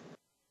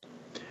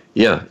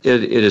 Yeah,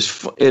 it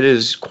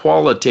is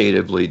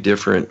qualitatively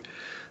different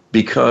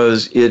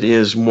because it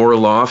is more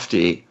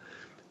lofty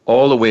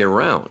all the way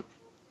around.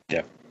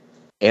 Yeah.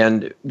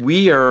 And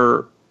we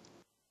are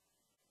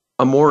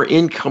a more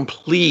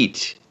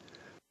incomplete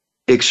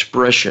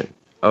expression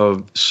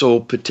of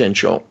soul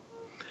potential.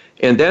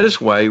 And that is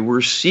why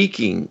we're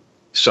seeking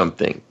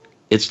something.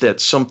 It's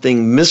that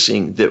something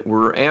missing that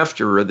we're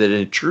after, or that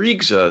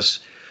intrigues us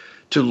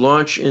to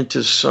launch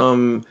into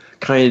some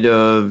kind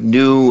of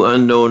new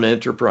unknown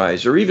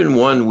enterprise, or even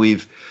one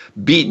we've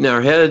beaten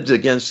our heads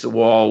against the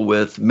wall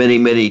with many,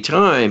 many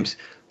times,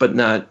 but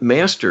not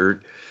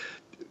mastered.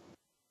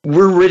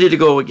 We're ready to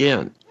go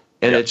again.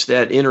 And It's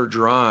that inner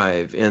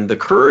drive and the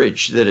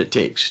courage that it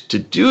takes to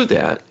do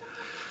that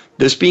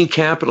that's being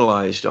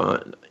capitalized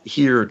on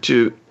here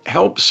to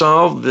help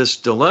solve this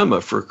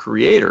dilemma for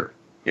Creator.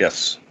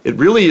 Yes. It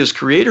really is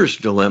Creator's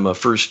dilemma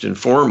first and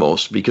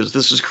foremost, because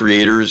this is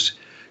Creator's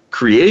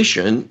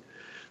creation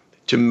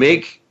to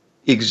make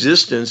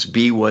existence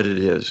be what it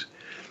is.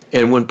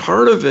 And when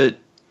part of it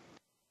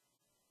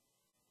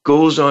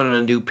goes on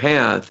a new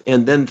path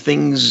and then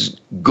things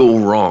go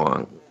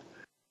wrong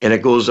and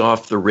it goes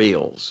off the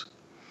rails,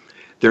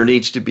 there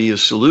needs to be a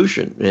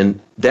solution. And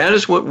that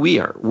is what we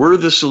are. We're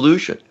the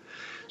solution.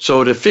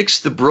 So to fix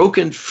the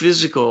broken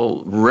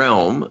physical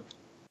realm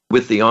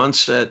with the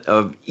onset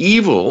of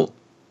evil,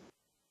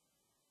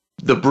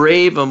 the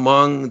brave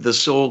among the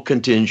soul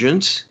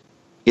contingents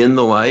in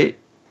the light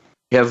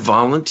have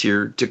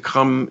volunteered to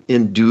come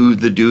and do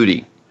the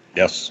duty.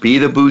 Yes. Be Be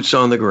the boots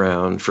on the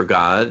ground for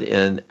God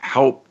and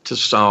help to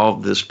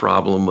solve this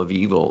problem of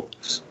evil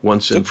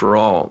once and for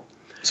all.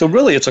 So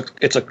really, it's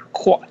a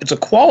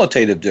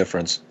qualitative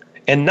difference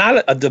and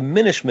not a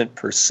diminishment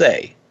per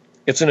se.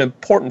 It's an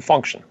important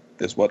function,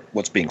 is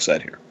what's being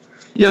said here.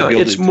 Yeah,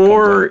 it's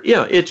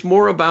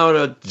more about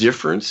a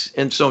difference,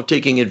 and so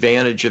taking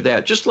advantage of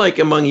that. Just like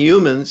among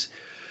humans,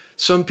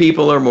 some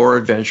people are more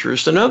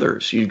adventurous than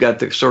others. You've got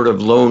the sort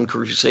of lone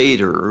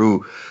crusader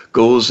who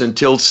goes and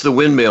tilts the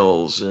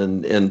windmills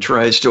and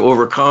tries to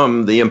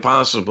overcome the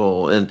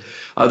impossible, and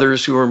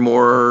others who are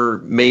more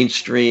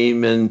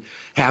mainstream and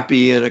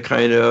happy in a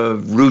kind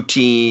of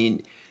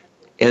routine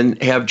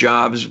and have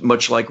jobs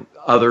much like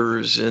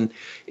others and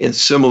in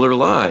similar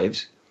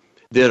lives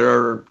that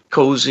are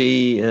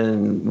cozy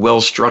and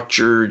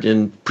well-structured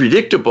and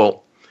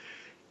predictable.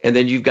 And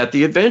then you've got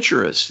the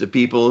adventurous, the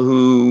people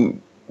who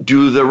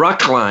do the rock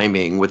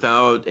climbing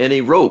without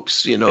any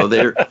ropes.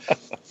 They're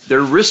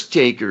risk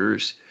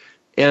takers.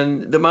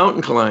 And the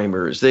mountain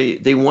climbers,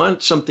 they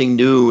want something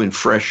new and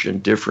fresh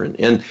and different.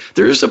 And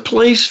there's a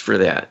place for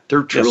that.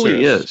 There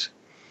truly is.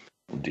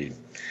 Indeed.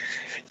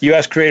 You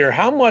ask Creator,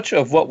 how much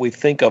of what we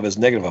think of as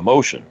negative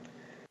emotion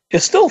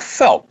is still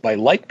felt by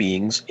light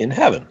beings in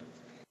heaven?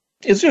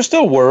 Is there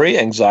still worry,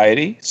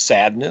 anxiety,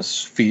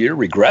 sadness, fear,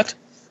 regret?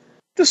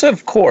 This,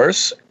 of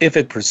course, if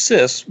it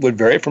persists, would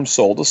vary from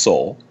soul to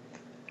soul.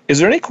 Is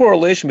there any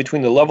correlation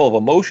between the level of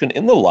emotion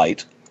in the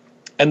light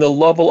and the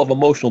level of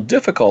emotional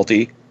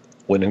difficulty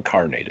when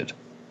incarnated?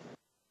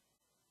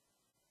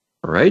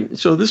 All right.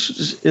 So this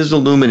is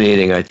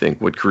illuminating, I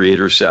think, what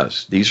Creator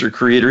says. These are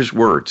Creator's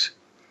words.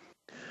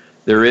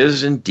 There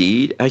is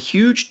indeed a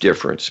huge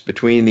difference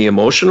between the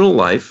emotional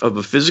life of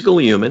a physical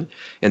human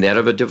and that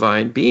of a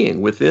divine being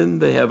within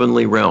the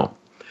heavenly realm.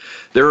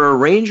 There are a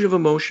range of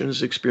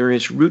emotions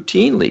experienced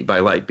routinely by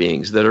light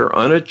beings that are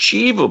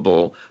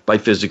unachievable by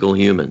physical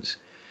humans.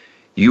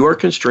 You are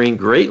constrained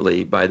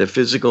greatly by the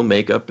physical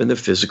makeup and the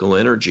physical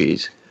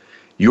energies.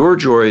 Your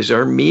joys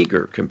are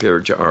meager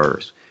compared to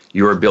ours.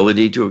 Your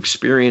ability to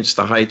experience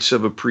the heights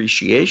of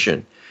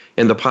appreciation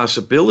and the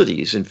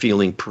possibilities in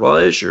feeling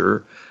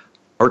pleasure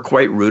are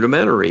quite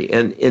rudimentary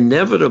and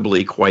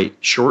inevitably quite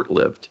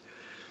short-lived.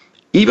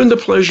 Even the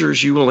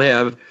pleasures you will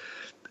have,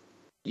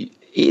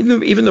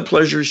 even the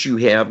pleasures you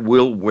have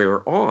will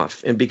wear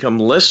off and become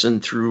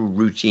lessened through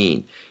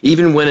routine,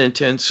 even when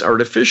intense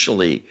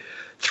artificially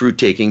through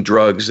taking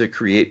drugs that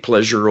create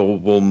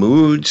pleasurable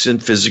moods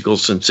and physical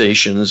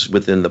sensations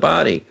within the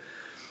body.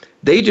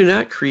 They do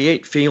not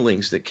create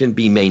feelings that can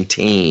be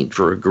maintained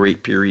for a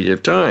great period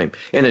of time.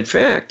 And in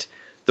fact,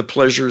 the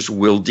pleasures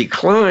will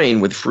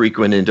decline with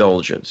frequent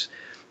indulgence,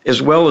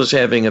 as well as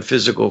having a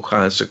physical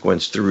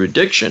consequence through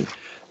addiction,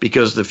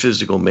 because the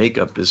physical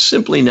makeup is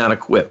simply not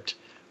equipped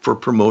for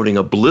promoting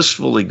a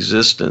blissful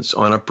existence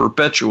on a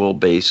perpetual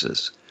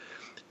basis.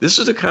 This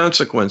is a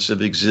consequence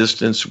of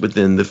existence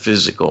within the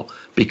physical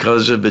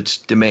because of its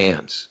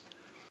demands.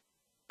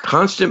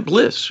 Constant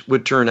bliss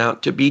would turn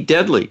out to be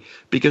deadly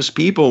because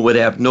people would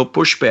have no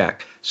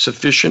pushback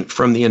sufficient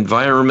from the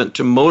environment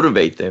to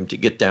motivate them to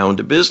get down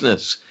to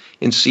business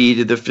and see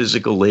to the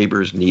physical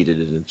labors needed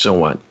and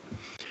so on.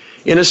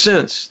 In a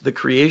sense, the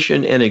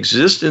creation and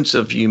existence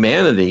of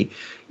humanity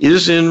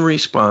is in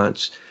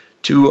response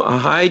to a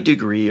high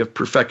degree of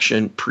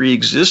perfection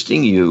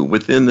pre-existing you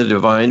within the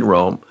divine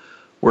realm,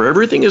 where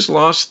everything is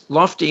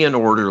lofty and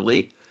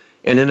orderly,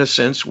 and in a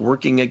sense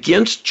working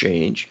against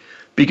change,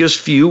 because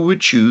few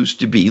would choose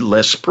to be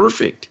less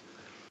perfect.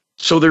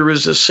 So there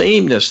is a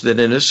sameness that,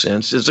 in a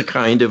sense, is a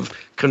kind of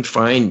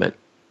confinement.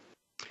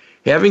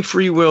 Having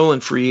free will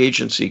and free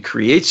agency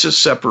creates a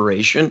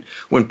separation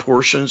when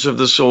portions of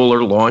the soul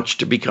are launched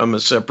to become a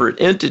separate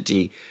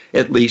entity,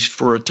 at least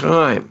for a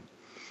time.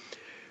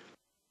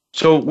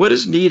 So what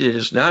is needed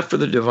is not for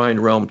the divine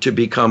realm to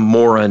become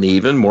more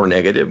uneven, more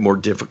negative, more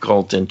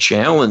difficult, and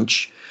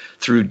challenged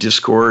through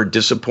discord,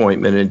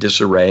 disappointment, and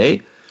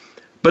disarray,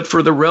 but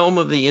for the realm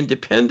of the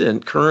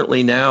independent,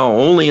 currently now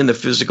only in the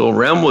physical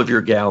realm of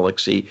your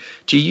galaxy,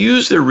 to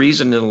use their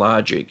reason and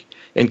logic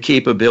and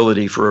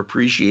capability for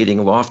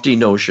appreciating lofty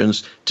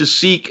notions to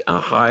seek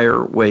a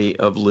higher way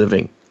of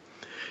living.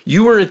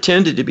 You are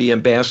intended to be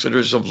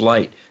ambassadors of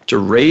light, to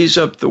raise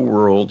up the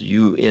world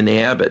you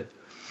inhabit.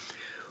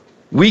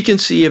 We can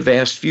see a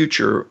vast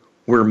future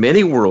where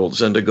many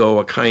worlds undergo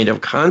a kind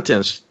of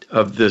contest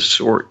of this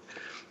sort,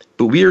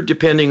 but we are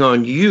depending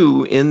on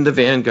you in the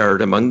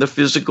vanguard among the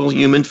physical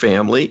human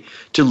family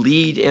to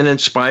lead and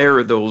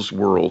inspire those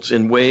worlds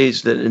in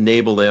ways that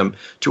enable them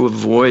to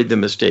avoid the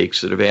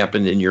mistakes that have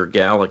happened in your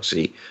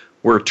galaxy,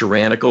 where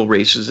tyrannical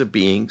races of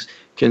beings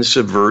can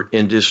subvert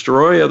and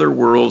destroy other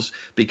worlds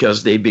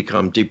because they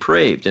become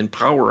depraved and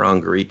power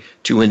hungry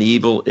to an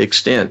evil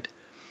extent.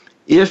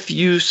 If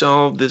you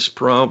solve this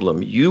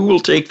problem, you will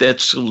take that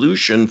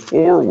solution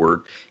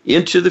forward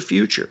into the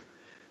future,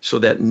 so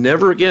that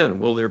never again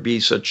will there be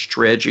such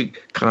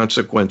tragic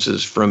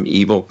consequences from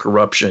evil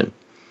corruption.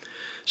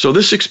 So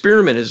this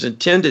experiment is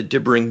intended to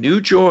bring new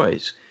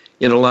joys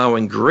in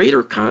allowing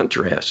greater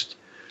contrast,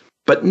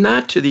 but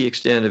not to the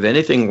extent of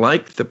anything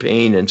like the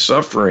pain and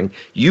suffering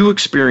you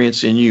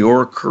experience in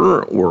your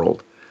current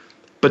world,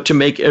 but to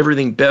make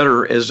everything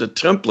better as a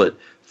template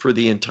for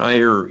the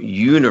entire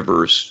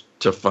universe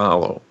to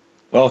follow.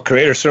 Well,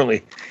 Creator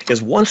certainly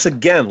is once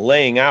again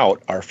laying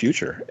out our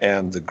future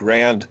and the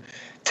grand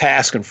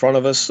task in front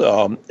of us,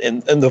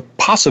 and the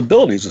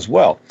possibilities as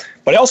well.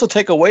 But I also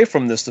take away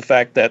from this the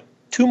fact that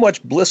too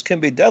much bliss can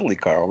be deadly,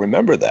 Carl.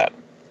 Remember that.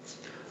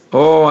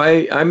 Oh,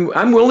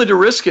 I'm willing to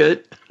risk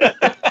it.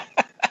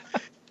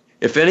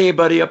 If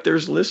anybody up there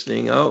is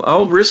listening,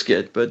 I'll risk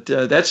it. But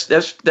that's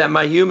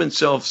my human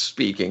self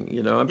speaking.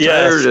 You know, I'm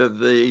tired of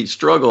the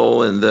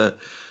struggle and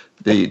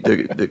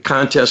the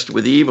contest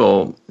with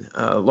evil.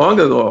 Long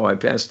ago, I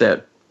passed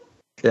that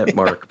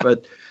mark,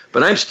 but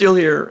I'm still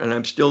here and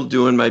I'm still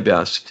doing my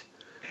best.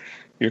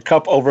 Your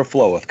cup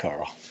overfloweth,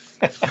 Carl.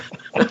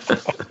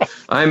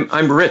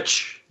 I'm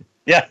rich.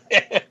 Yeah.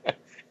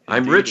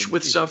 I'm rich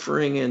with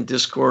suffering and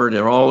discord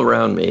and all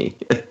around me.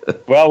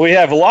 Well, we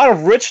have a lot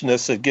of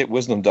richness at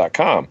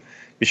getwisdom.com.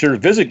 Be sure to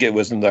visit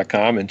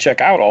getwisdom.com and check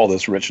out all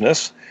this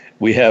richness.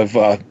 We have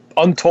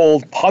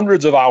untold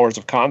hundreds of hours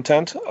of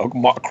content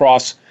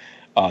across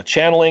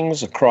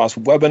channelings, across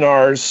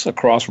webinars,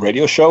 across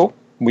radio show.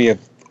 We have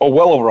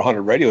well over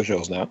 100 radio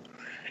shows now.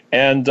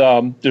 And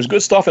there's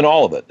good stuff in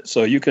all of it.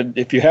 So you can,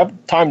 if you have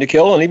time to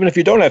kill, and even if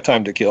you don't have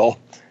time to kill,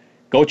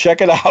 go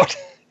check it out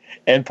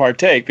and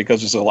partake, because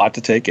there's a lot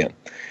to take in.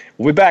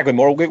 We'll be back with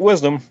more Get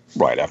Wisdom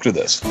right after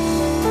this.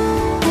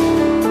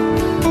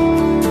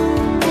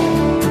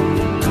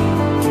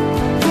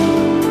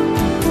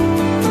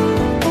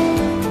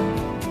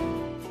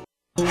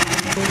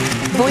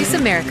 Voice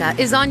America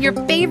is on your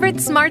favorite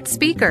smart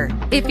speaker.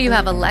 If you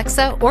have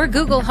Alexa or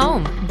Google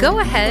Home, go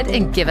ahead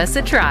and give us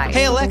a try.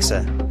 Hey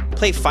Alexa,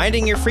 play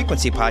Finding Your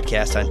Frequency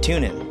podcast on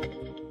TuneIn.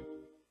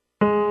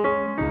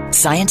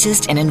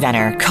 Scientist and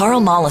inventor Carl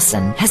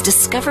Mollison has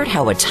discovered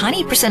how a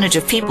tiny percentage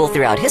of people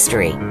throughout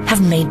history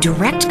have made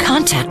direct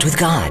contact with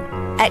God.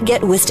 At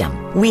Get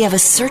Wisdom, we have a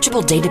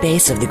searchable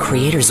database of the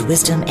Creator's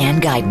wisdom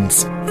and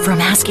guidance, from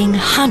asking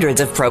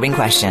hundreds of probing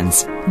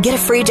questions. Get a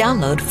free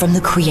download from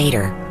the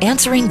Creator,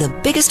 answering the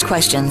biggest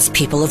questions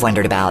people have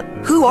wondered about.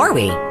 Who are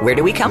we? Where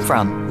do we come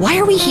from? Why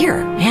are we here?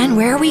 And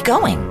where are we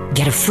going?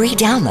 Get a free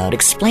download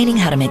explaining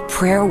how to make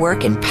prayer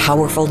work in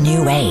powerful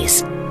new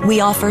ways. We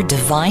offer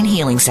divine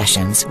healing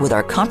sessions with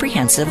our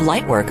comprehensive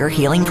Lightworker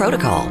healing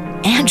protocol,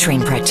 and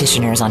train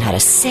practitioners on how to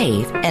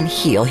save and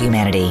heal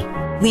humanity.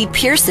 We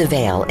pierce the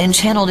veil in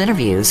channeled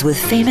interviews with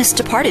famous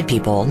departed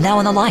people now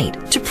in the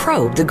light to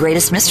probe the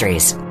greatest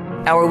mysteries.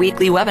 Our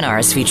weekly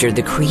webinars featured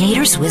the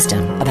Creator's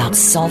wisdom about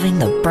solving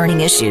the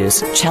burning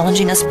issues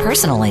challenging us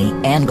personally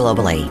and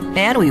globally.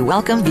 And we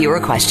welcome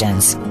viewer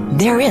questions.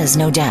 There is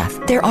no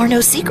death. There are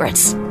no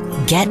secrets.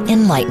 Get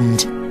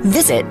enlightened.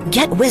 Visit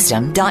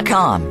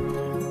getwisdom.com.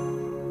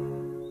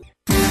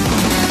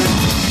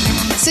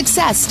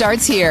 Success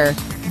starts here.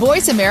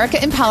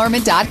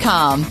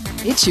 VoiceAmericaEmpowerment.com.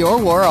 It's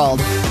your world.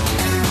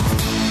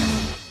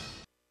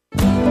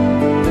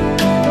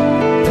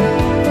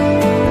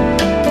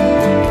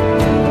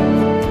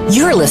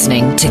 You're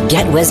listening to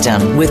Get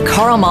Wisdom with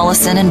Carl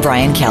Mollison and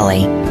Brian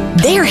Kelly.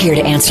 They are here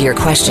to answer your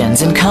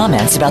questions and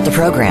comments about the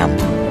program.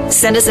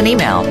 Send us an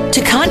email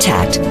to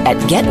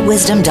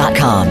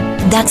contact@getwisdom.com.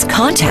 That's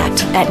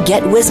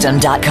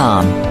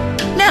contact@getwisdom.com.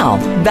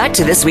 Now, back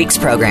to this week's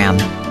program.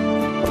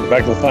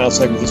 Back to the final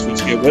segment of this week's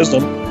Get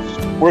Wisdom.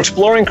 We're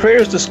exploring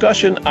Creator's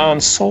discussion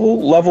on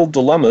soul-level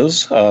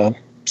dilemmas,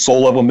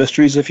 soul-level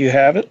mysteries, if you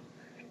have it.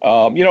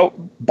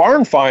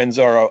 Barn finds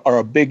are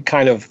a big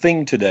kind of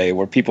thing today,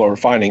 where people are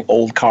finding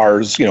old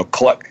cars,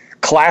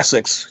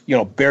 classics,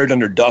 buried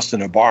under dust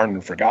in a barn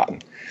and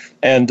forgotten.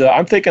 And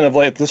I'm thinking of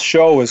like this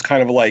show is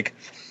kind of like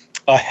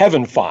a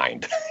heaven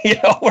find.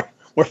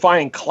 We're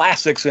finding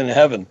classics in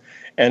heaven,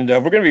 and we're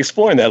going to be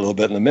exploring that a little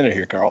bit in a minute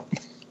here, Carl.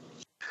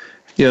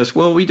 Yes,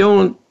 well, we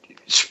don't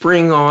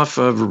spring off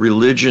of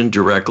religion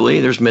directly.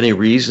 There's many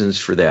reasons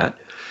for that.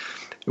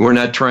 We're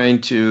not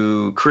trying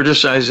to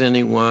criticize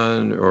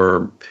anyone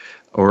or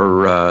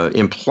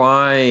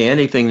imply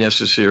anything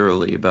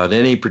necessarily about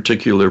any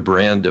particular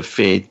brand of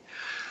faith.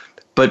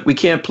 But we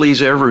can't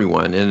please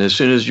everyone. And as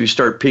soon as you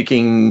start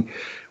picking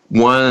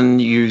one,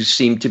 you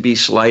seem to be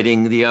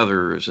slighting the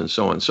others and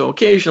so on. So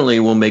occasionally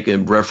we'll make a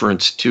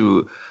reference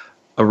to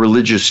a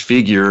religious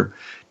figure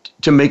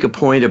to make a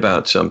point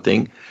about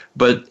something.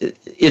 But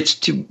it's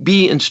to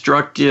be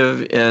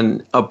instructive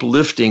and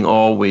uplifting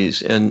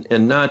always, and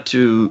not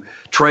to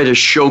try to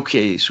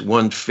showcase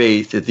one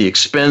faith at the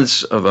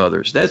expense of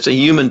others. That's a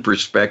human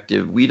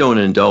perspective we don't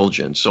indulge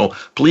in. So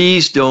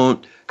please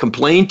don't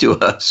complain to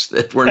us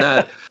that we're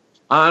not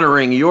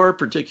honoring your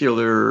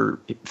particular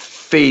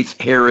faith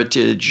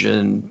heritage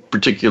and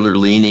particular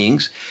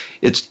leanings.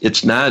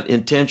 It's not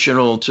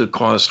intentional to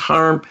cause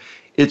harm.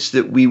 It's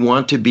that we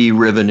want to be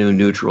revenue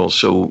neutral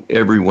so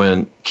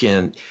everyone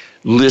can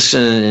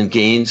listen and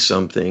gain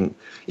something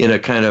in a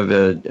kind of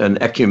an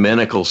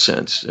ecumenical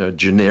sense, a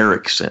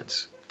generic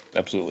sense.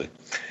 Absolutely.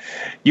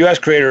 You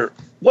asked Creator,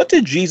 what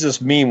did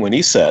Jesus mean when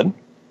he said,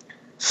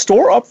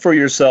 "Store up for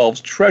yourselves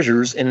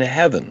treasures in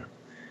heaven,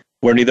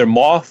 where neither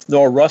moth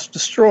nor rust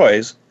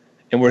destroys,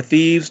 and where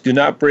thieves do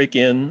not break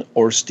in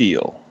or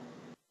steal"?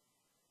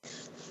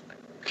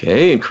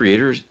 Okay, and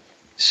Creator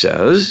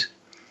says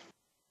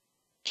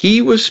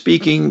he was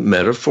speaking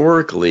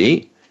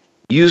metaphorically,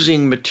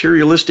 using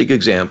materialistic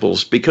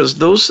examples, because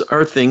those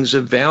are things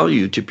of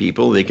value to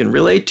people they can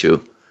relate to.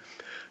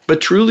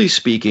 But truly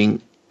speaking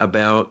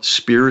about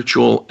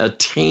spiritual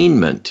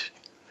attainment,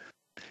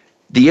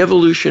 the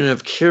evolution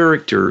of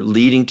character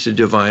leading to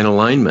divine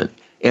alignment,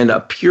 and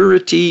a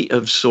purity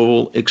of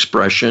soul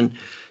expression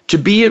to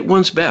be at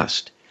one's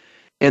best.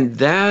 And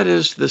that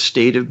is the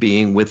state of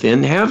being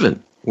within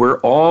heaven, where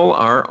all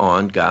are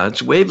on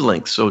God's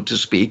wavelength, so to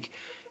speak,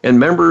 and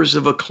members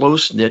of a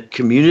close-knit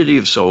community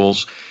of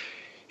souls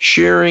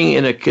sharing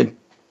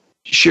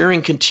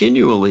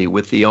continually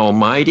with the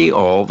Almighty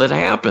all that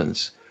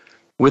happens,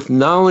 with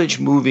knowledge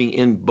moving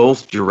in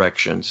both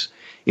directions,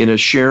 in a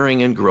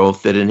sharing and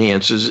growth that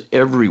enhances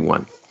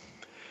everyone.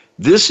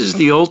 This is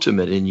the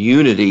ultimate in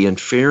unity and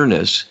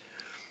fairness,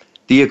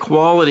 the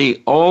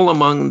equality all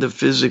among the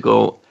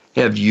physical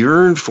have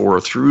yearned for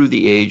through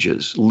the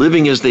ages,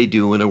 living as they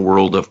do in a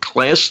world of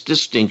class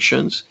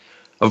distinctions,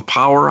 of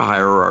power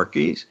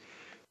hierarchies,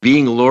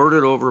 being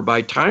lorded over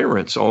by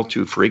tyrants all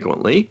too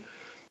frequently,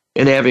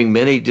 and having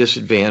many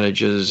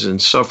disadvantages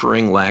and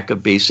suffering lack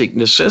of basic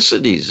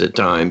necessities at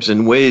times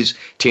in ways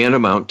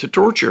tantamount to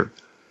torture.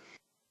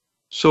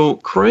 So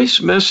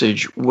Christ's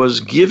message was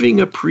giving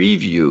a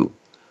preview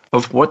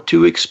of what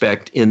to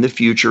expect in the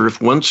future if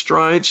one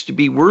strives to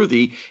be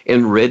worthy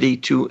and ready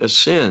to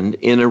ascend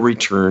in a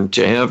return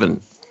to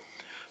heaven.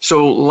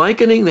 So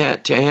likening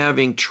that to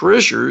having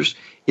treasures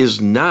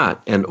is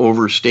not an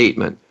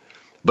overstatement,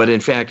 but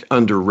in fact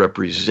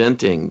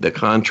underrepresenting the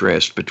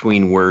contrast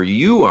between where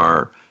you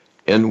are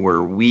and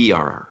where we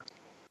are.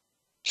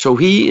 So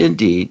he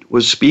indeed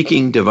was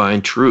speaking divine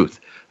truth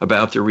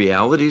about the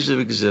realities of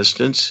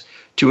existence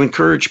to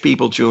encourage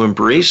people to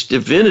embrace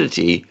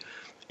divinity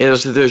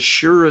as the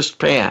surest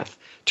path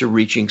to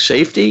reaching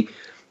safety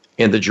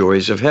and the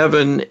joys of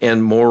heaven,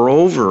 and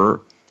moreover,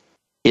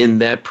 in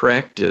that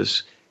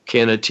practice,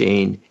 can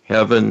attain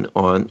heaven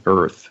on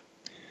earth.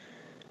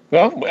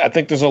 Well, I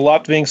think there's a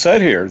lot being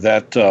said here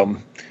that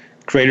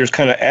Creator's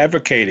kind of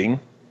advocating,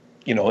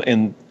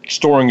 in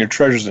storing your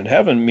treasures in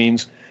heaven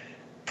means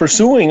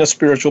pursuing a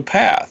spiritual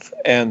path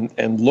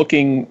and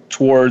looking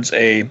towards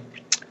a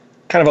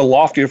kind of a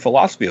loftier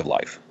philosophy of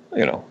life,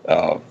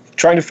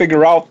 trying to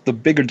figure out the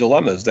bigger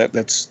dilemmas that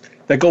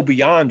go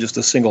beyond just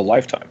a single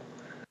lifetime.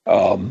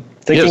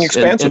 Thinking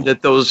expansively. And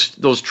that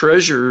those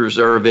treasures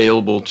are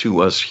available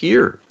to us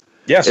here.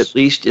 Yes. At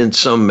least in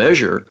some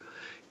measure,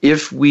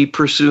 if we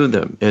pursue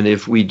them and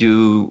if we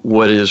do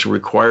what is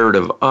required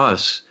of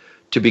us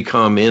to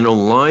become in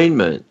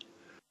alignment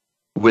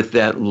with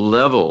that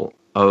level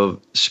of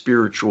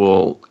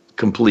spiritual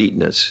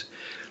completeness.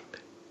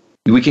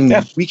 We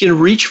can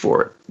reach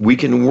for it. We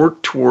can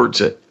work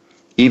towards it,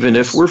 even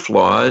if we're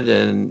flawed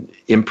and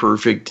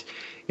imperfect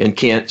and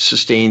can't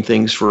sustain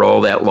things for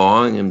all that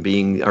long and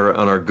being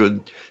on our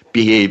good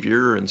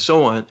behavior and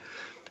so on.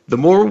 The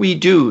more we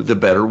do, the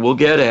better we'll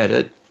get at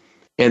it.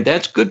 And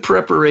that's good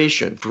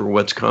preparation for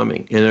what's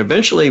coming. And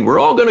eventually we're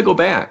all going to go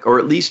back, or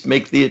at least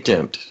make the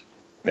attempt.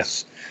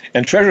 Yes.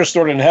 And treasure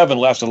stored in heaven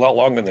lasts a lot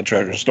longer than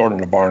treasure stored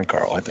in a barn,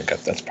 Carl. I think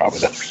that's probably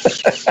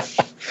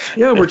the...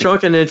 Yeah, we're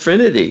talking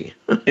infinity.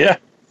 Yeah,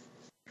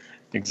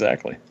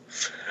 exactly.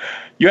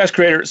 You ask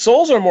Creator,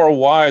 souls are more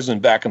wise when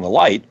back in the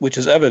light, which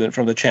is evident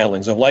from the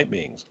channelings of light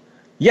beings.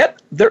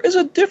 Yet, there is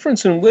a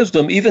difference in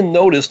wisdom even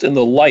noticed in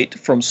the light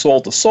from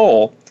soul to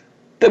soul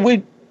that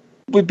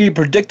would be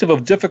predictive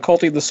of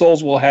difficulty the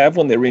souls will have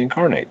when they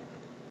reincarnate.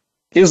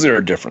 Is there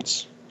a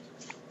difference?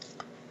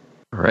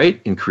 All right,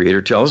 and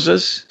Creator tells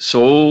us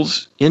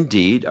souls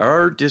indeed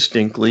are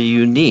distinctly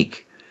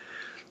unique.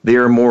 They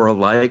are more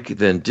alike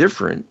than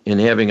different in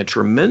having a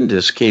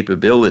tremendous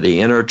capability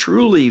and are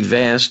truly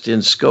vast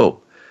in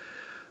scope.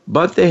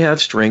 But they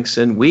have strengths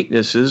and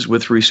weaknesses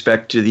with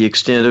respect to the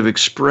extent of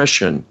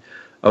expression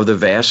of the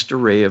vast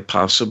array of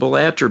possible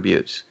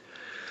attributes.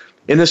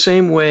 In the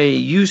same way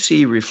you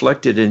see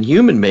reflected in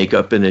human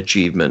makeup and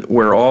achievement,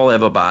 where all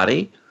have a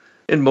body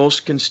and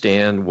most can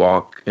stand,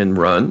 walk, and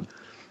run,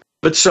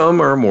 but some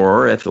are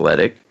more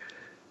athletic,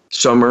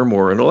 some are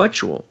more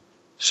intellectual,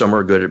 some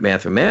are good at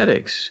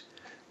mathematics,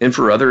 and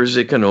for others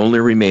it can only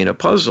remain a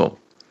puzzle.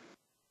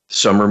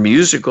 Some are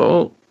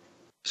musical,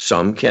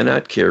 some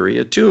cannot carry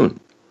a tune.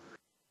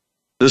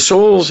 The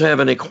souls have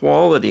an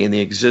equality in the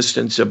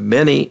existence of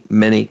many,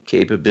 many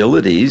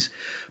capabilities,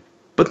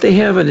 but they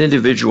have an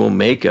individual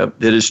makeup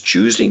that is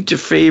choosing to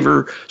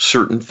favor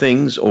certain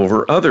things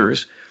over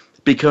others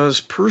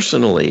because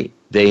personally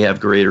they have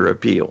greater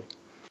appeal.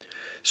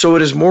 So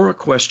it is more a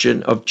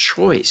question of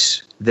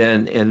choice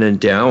than an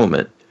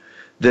endowment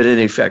that in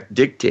effect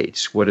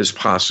dictates what is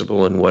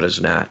possible and what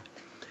is not.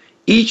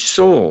 Each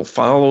soul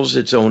follows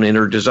its own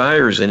inner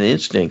desires and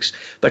instincts,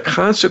 the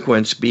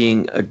consequence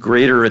being a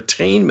greater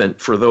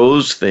attainment for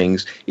those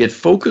things it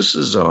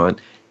focuses on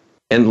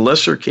and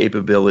lesser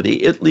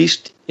capability, at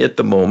least at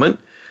the moment,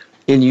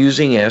 in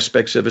using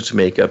aspects of its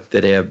makeup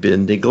that have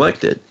been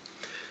neglected.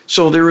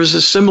 So there is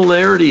a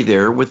similarity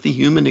there with the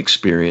human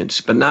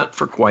experience, but not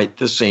for quite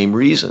the same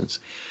reasons.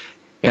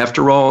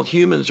 After all,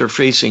 humans are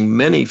facing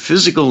many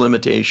physical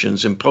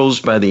limitations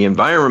imposed by the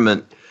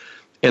environment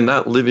and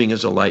not living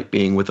as a light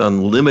being with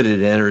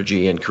unlimited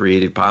energy and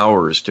creative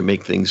powers to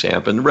make things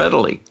happen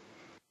readily.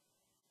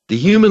 The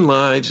human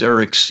lives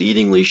are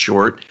exceedingly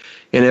short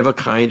and have a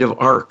kind of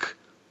arc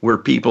where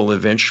people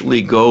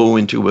eventually go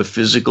into a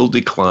physical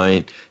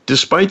decline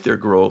despite their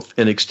growth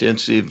and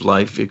extensive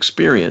life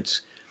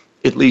experience,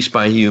 at least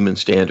by human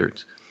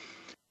standards.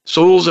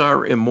 Souls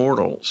are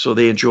immortal, so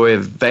they enjoy a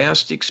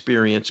vast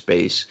experience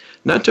base,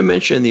 not to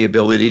mention the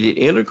ability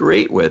to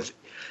integrate with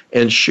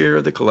and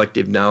share the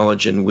collective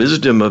knowledge and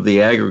wisdom of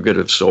the aggregate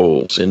of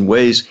souls in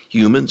ways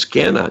humans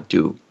cannot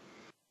do.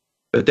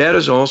 But that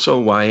is also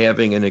why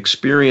having an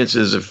experience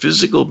as a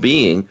physical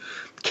being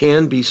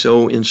can be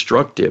so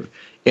instructive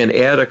and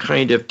add a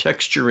kind of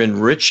texture and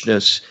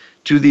richness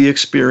to the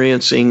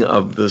experiencing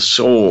of the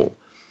soul,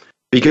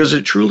 because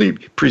it truly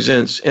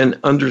presents an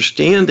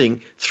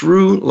understanding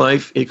through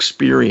life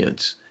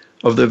experience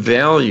of the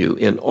value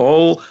in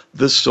all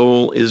the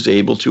soul is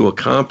able to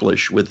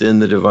accomplish within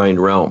the divine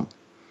realm.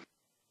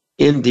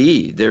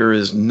 Indeed, there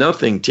is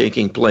nothing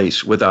taking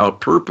place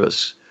without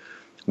purpose,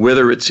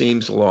 whether it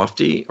seems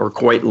lofty or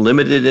quite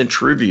limited and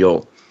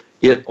trivial.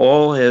 It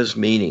all has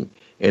meaning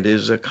and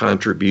is a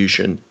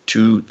contribution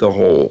to the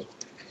whole.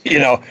 You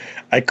know,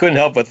 I couldn't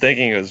help but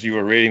thinking as you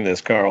were reading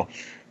this, Carl,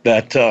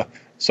 that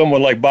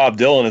someone like Bob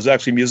Dylan is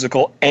actually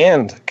musical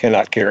and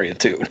cannot carry a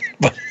tune.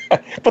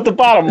 But the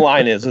bottom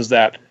line is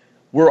that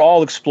we're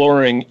all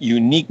exploring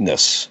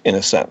uniqueness in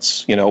a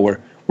sense. You know, we're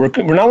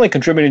not only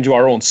contributing to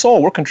our own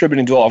soul, we're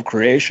contributing to all of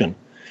creation.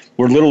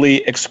 We're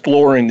literally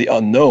exploring the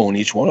unknown,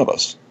 each one of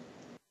us.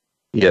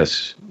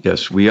 Yes,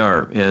 we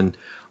are. And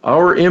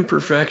our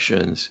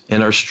imperfections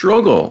and our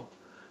struggle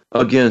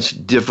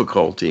against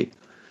difficulty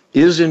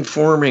is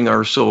informing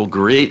our soul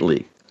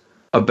greatly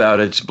about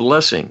its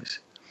blessings.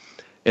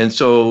 And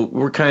so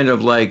we're kind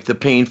of like the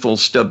painful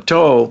stub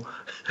toe,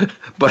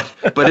 but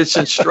it's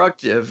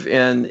instructive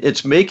and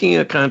it's making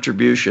a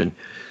contribution.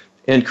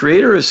 And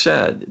Creator has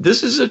said,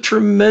 this is a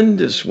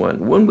tremendous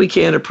one we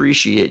can't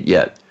appreciate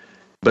yet,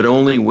 but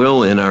only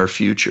will in our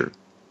future.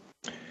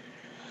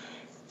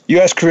 You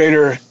ask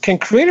Creator, can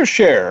Creator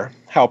share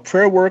how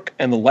prayer work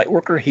and the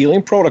Lightworker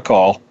healing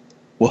protocol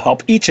will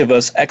help each of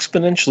us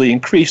exponentially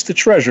increase the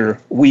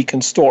treasure we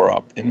can store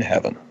up in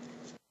heaven.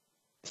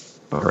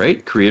 All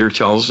right, Creator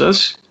tells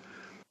us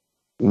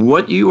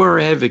what you are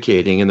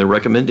advocating in the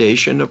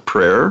recommendation of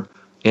prayer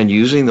and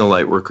using the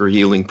Lightworker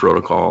Healing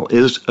Protocol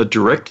is a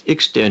direct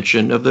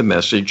extension of the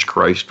message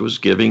Christ was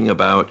giving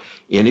about,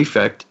 in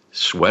effect,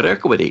 sweat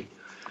equity,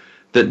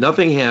 that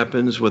nothing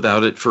happens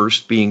without it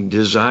first being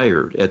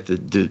desired at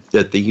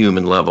the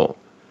human level.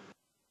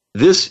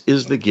 This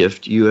is the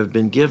gift you have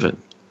been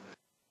given.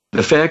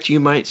 The fact you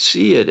might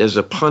see it as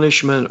a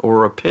punishment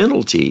or a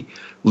penalty,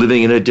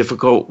 living in a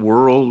difficult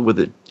world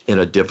in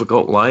a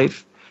difficult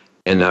life,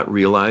 and not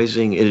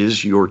realizing it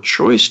is your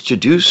choice to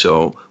do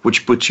so,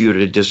 which puts you at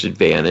a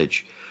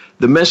disadvantage.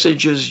 The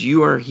messages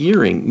you are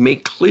hearing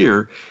make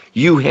clear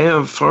you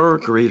have far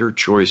greater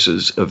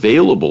choices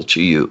available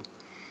to you.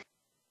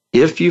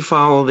 If you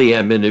follow the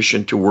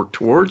admonition to work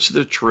towards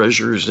the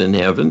treasures in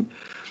heaven,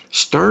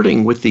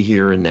 starting with the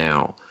here and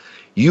now,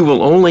 you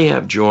will only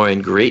have joy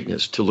and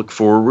greatness to look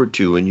forward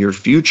to in your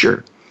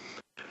future.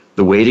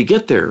 The way to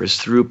get there is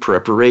through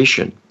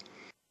preparation.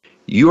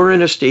 You are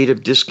in a state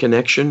of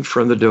disconnection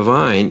from the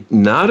divine,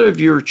 not of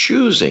your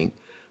choosing,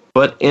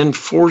 but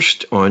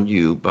enforced on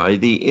you by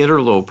the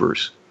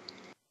interlopers.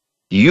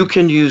 You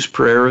can use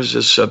prayer as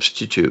a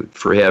substitute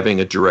for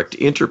having a direct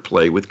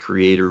interplay with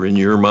Creator in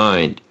your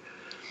mind.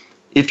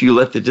 If you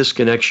let the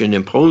disconnection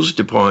imposed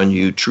upon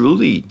you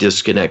truly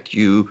disconnect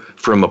you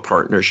from a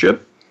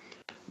partnership,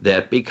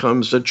 that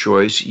becomes a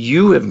choice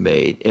you have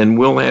made and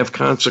will have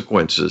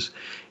consequences.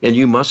 And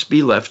you must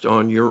be left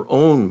on your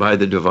own by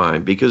the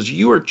divine because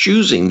you are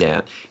choosing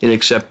that and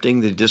accepting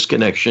the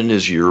disconnection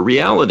as your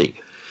reality.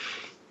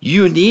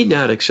 You need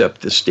not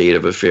accept the state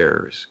of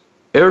affairs.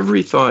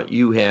 Every thought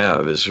you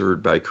have is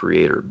heard by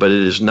Creator, but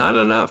it is not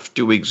enough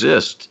to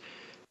exist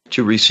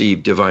to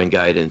receive divine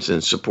guidance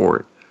and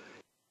support.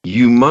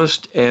 You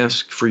must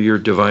ask for your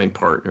divine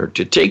partner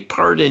to take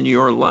part in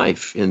your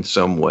life in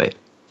some way.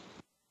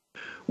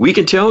 We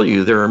can tell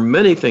you there are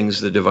many things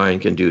the divine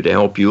can do to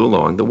help you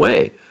along the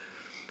way.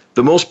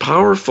 The most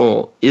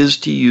powerful is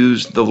to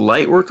use the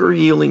Lightworker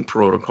Healing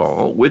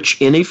Protocol,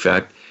 which in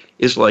effect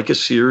is like a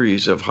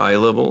series of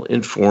high-level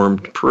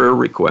informed prayer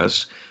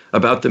requests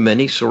about the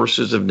many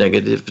sources of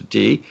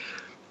negativity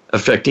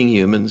affecting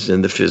humans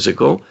in the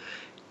physical.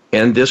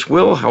 And this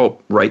will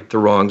help right the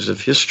wrongs of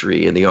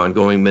history and the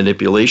ongoing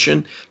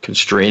manipulation,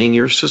 constraining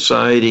your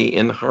society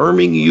and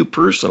harming you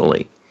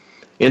personally,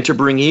 and to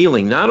bring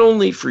healing not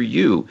only for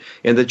you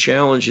and the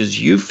challenges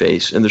you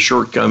face and the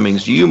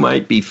shortcomings you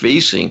might be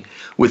facing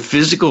with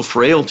physical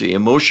frailty,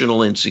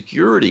 emotional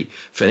insecurity,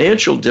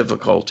 financial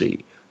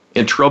difficulty,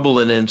 and trouble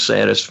in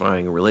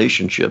unsatisfying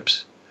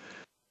relationships.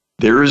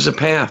 There is a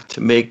path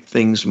to make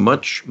things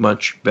much,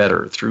 much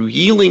better through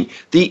healing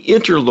the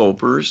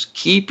interlopers,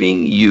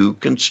 keeping you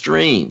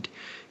constrained,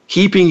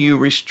 keeping you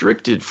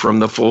restricted from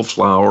the full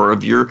flower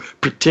of your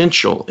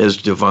potential as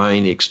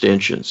divine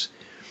extensions.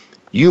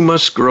 You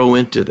must grow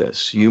into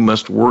this. You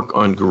must work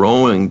on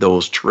growing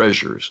those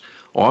treasures,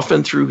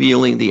 often through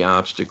healing the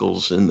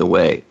obstacles in the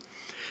way.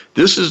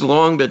 This has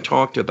long been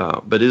talked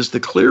about, but is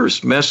the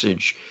clearest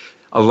message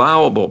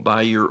allowable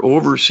by your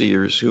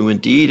overseers who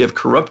indeed have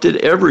corrupted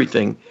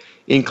everything,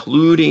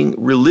 including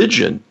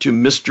religion, to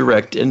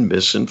misdirect and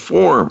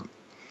misinform.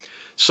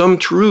 Some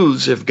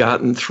truths have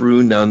gotten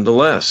through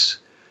nonetheless.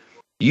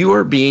 You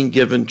are being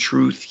given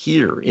truth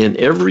here in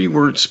every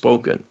word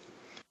spoken.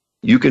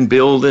 You can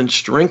build and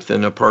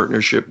strengthen a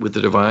partnership with the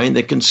divine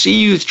that can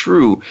see you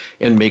through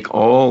and make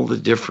all the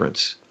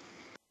difference.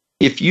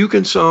 If you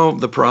can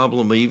solve the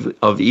problem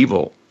of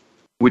evil,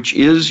 which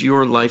is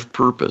your life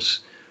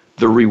purpose,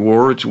 the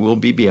rewards will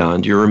be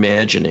beyond your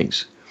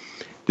imaginings.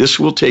 This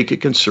will take a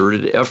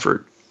concerted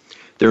effort.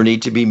 There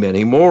need to be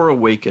many more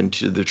awakened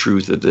to the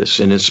truth of this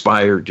and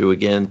inspired to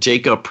again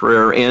take up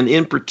prayer and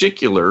in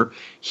particular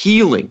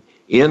healing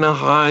in a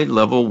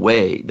high-level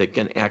way that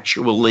can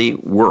actually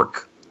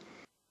work.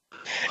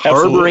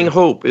 Absolutely. Harboring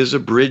hope is a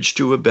bridge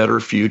to a better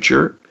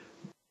future,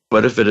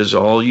 but if it is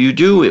all you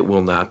do, it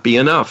will not be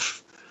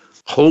enough.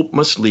 Hope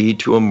must lead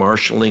to a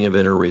marshaling of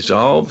inner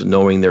resolve,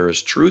 knowing there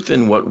is truth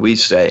in what we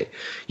say.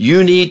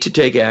 You need to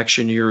take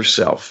action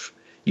yourself.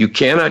 You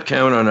cannot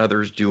count on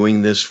others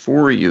doing this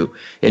for you,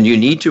 and you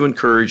need to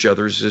encourage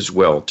others as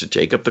well to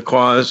take up the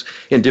cause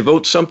and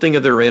devote something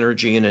of their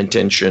energy and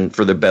intention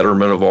for the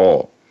betterment of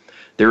all.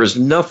 There is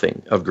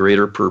nothing of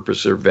greater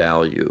purpose or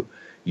value.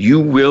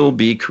 You will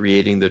be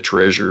creating the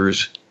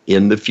treasures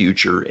in the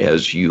future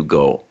as you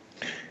go.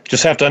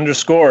 Just have to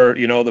underscore,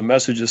 the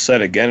message is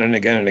said again and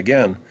again and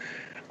again.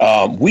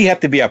 We have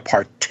to be a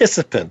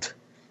participant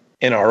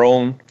in our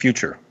own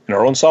future, in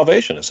our own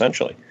salvation,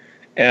 essentially.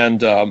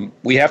 And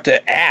we have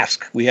to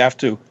ask, we have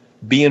to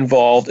be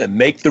involved and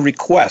make the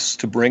requests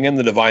to bring in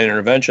the divine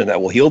intervention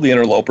that will heal the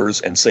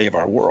interlopers and save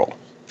our world.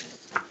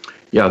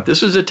 Yeah,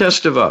 this is a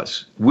test of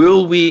us.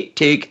 Will we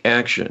take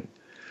action?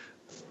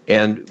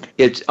 And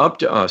it's up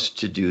to us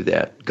to do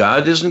that.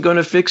 God isn't going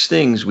to fix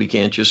things. We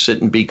can't just sit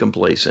and be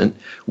complacent.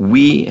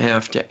 We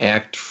have to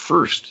act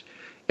first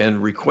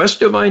and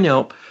request divine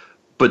help,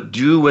 but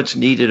do what's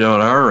needed on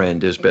our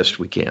end as best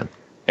we can.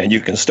 And you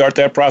can start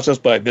that process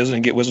by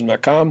visiting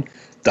getwisdom.com,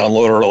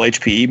 download our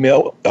LHP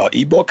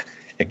ebook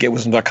at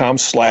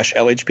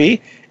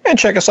getwisdom.com/LHP, and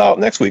check us out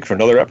next week for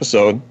another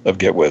episode of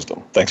Get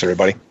Wisdom. Thanks,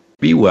 everybody.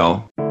 Be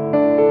well.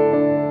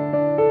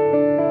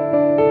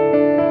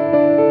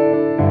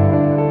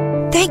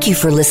 Thank you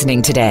for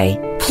listening today.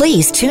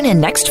 Please tune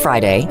in next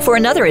Friday for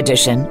another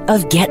edition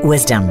of Get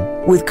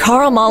Wisdom with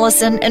Carl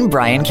Mollison and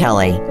Brian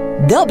Kelly.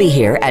 They'll be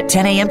here at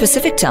 10 a.m.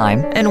 Pacific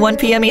Time and 1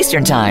 p.m.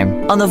 Eastern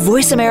Time on the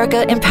Voice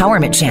America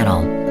Empowerment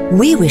Channel.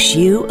 We wish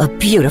you a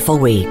beautiful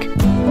week.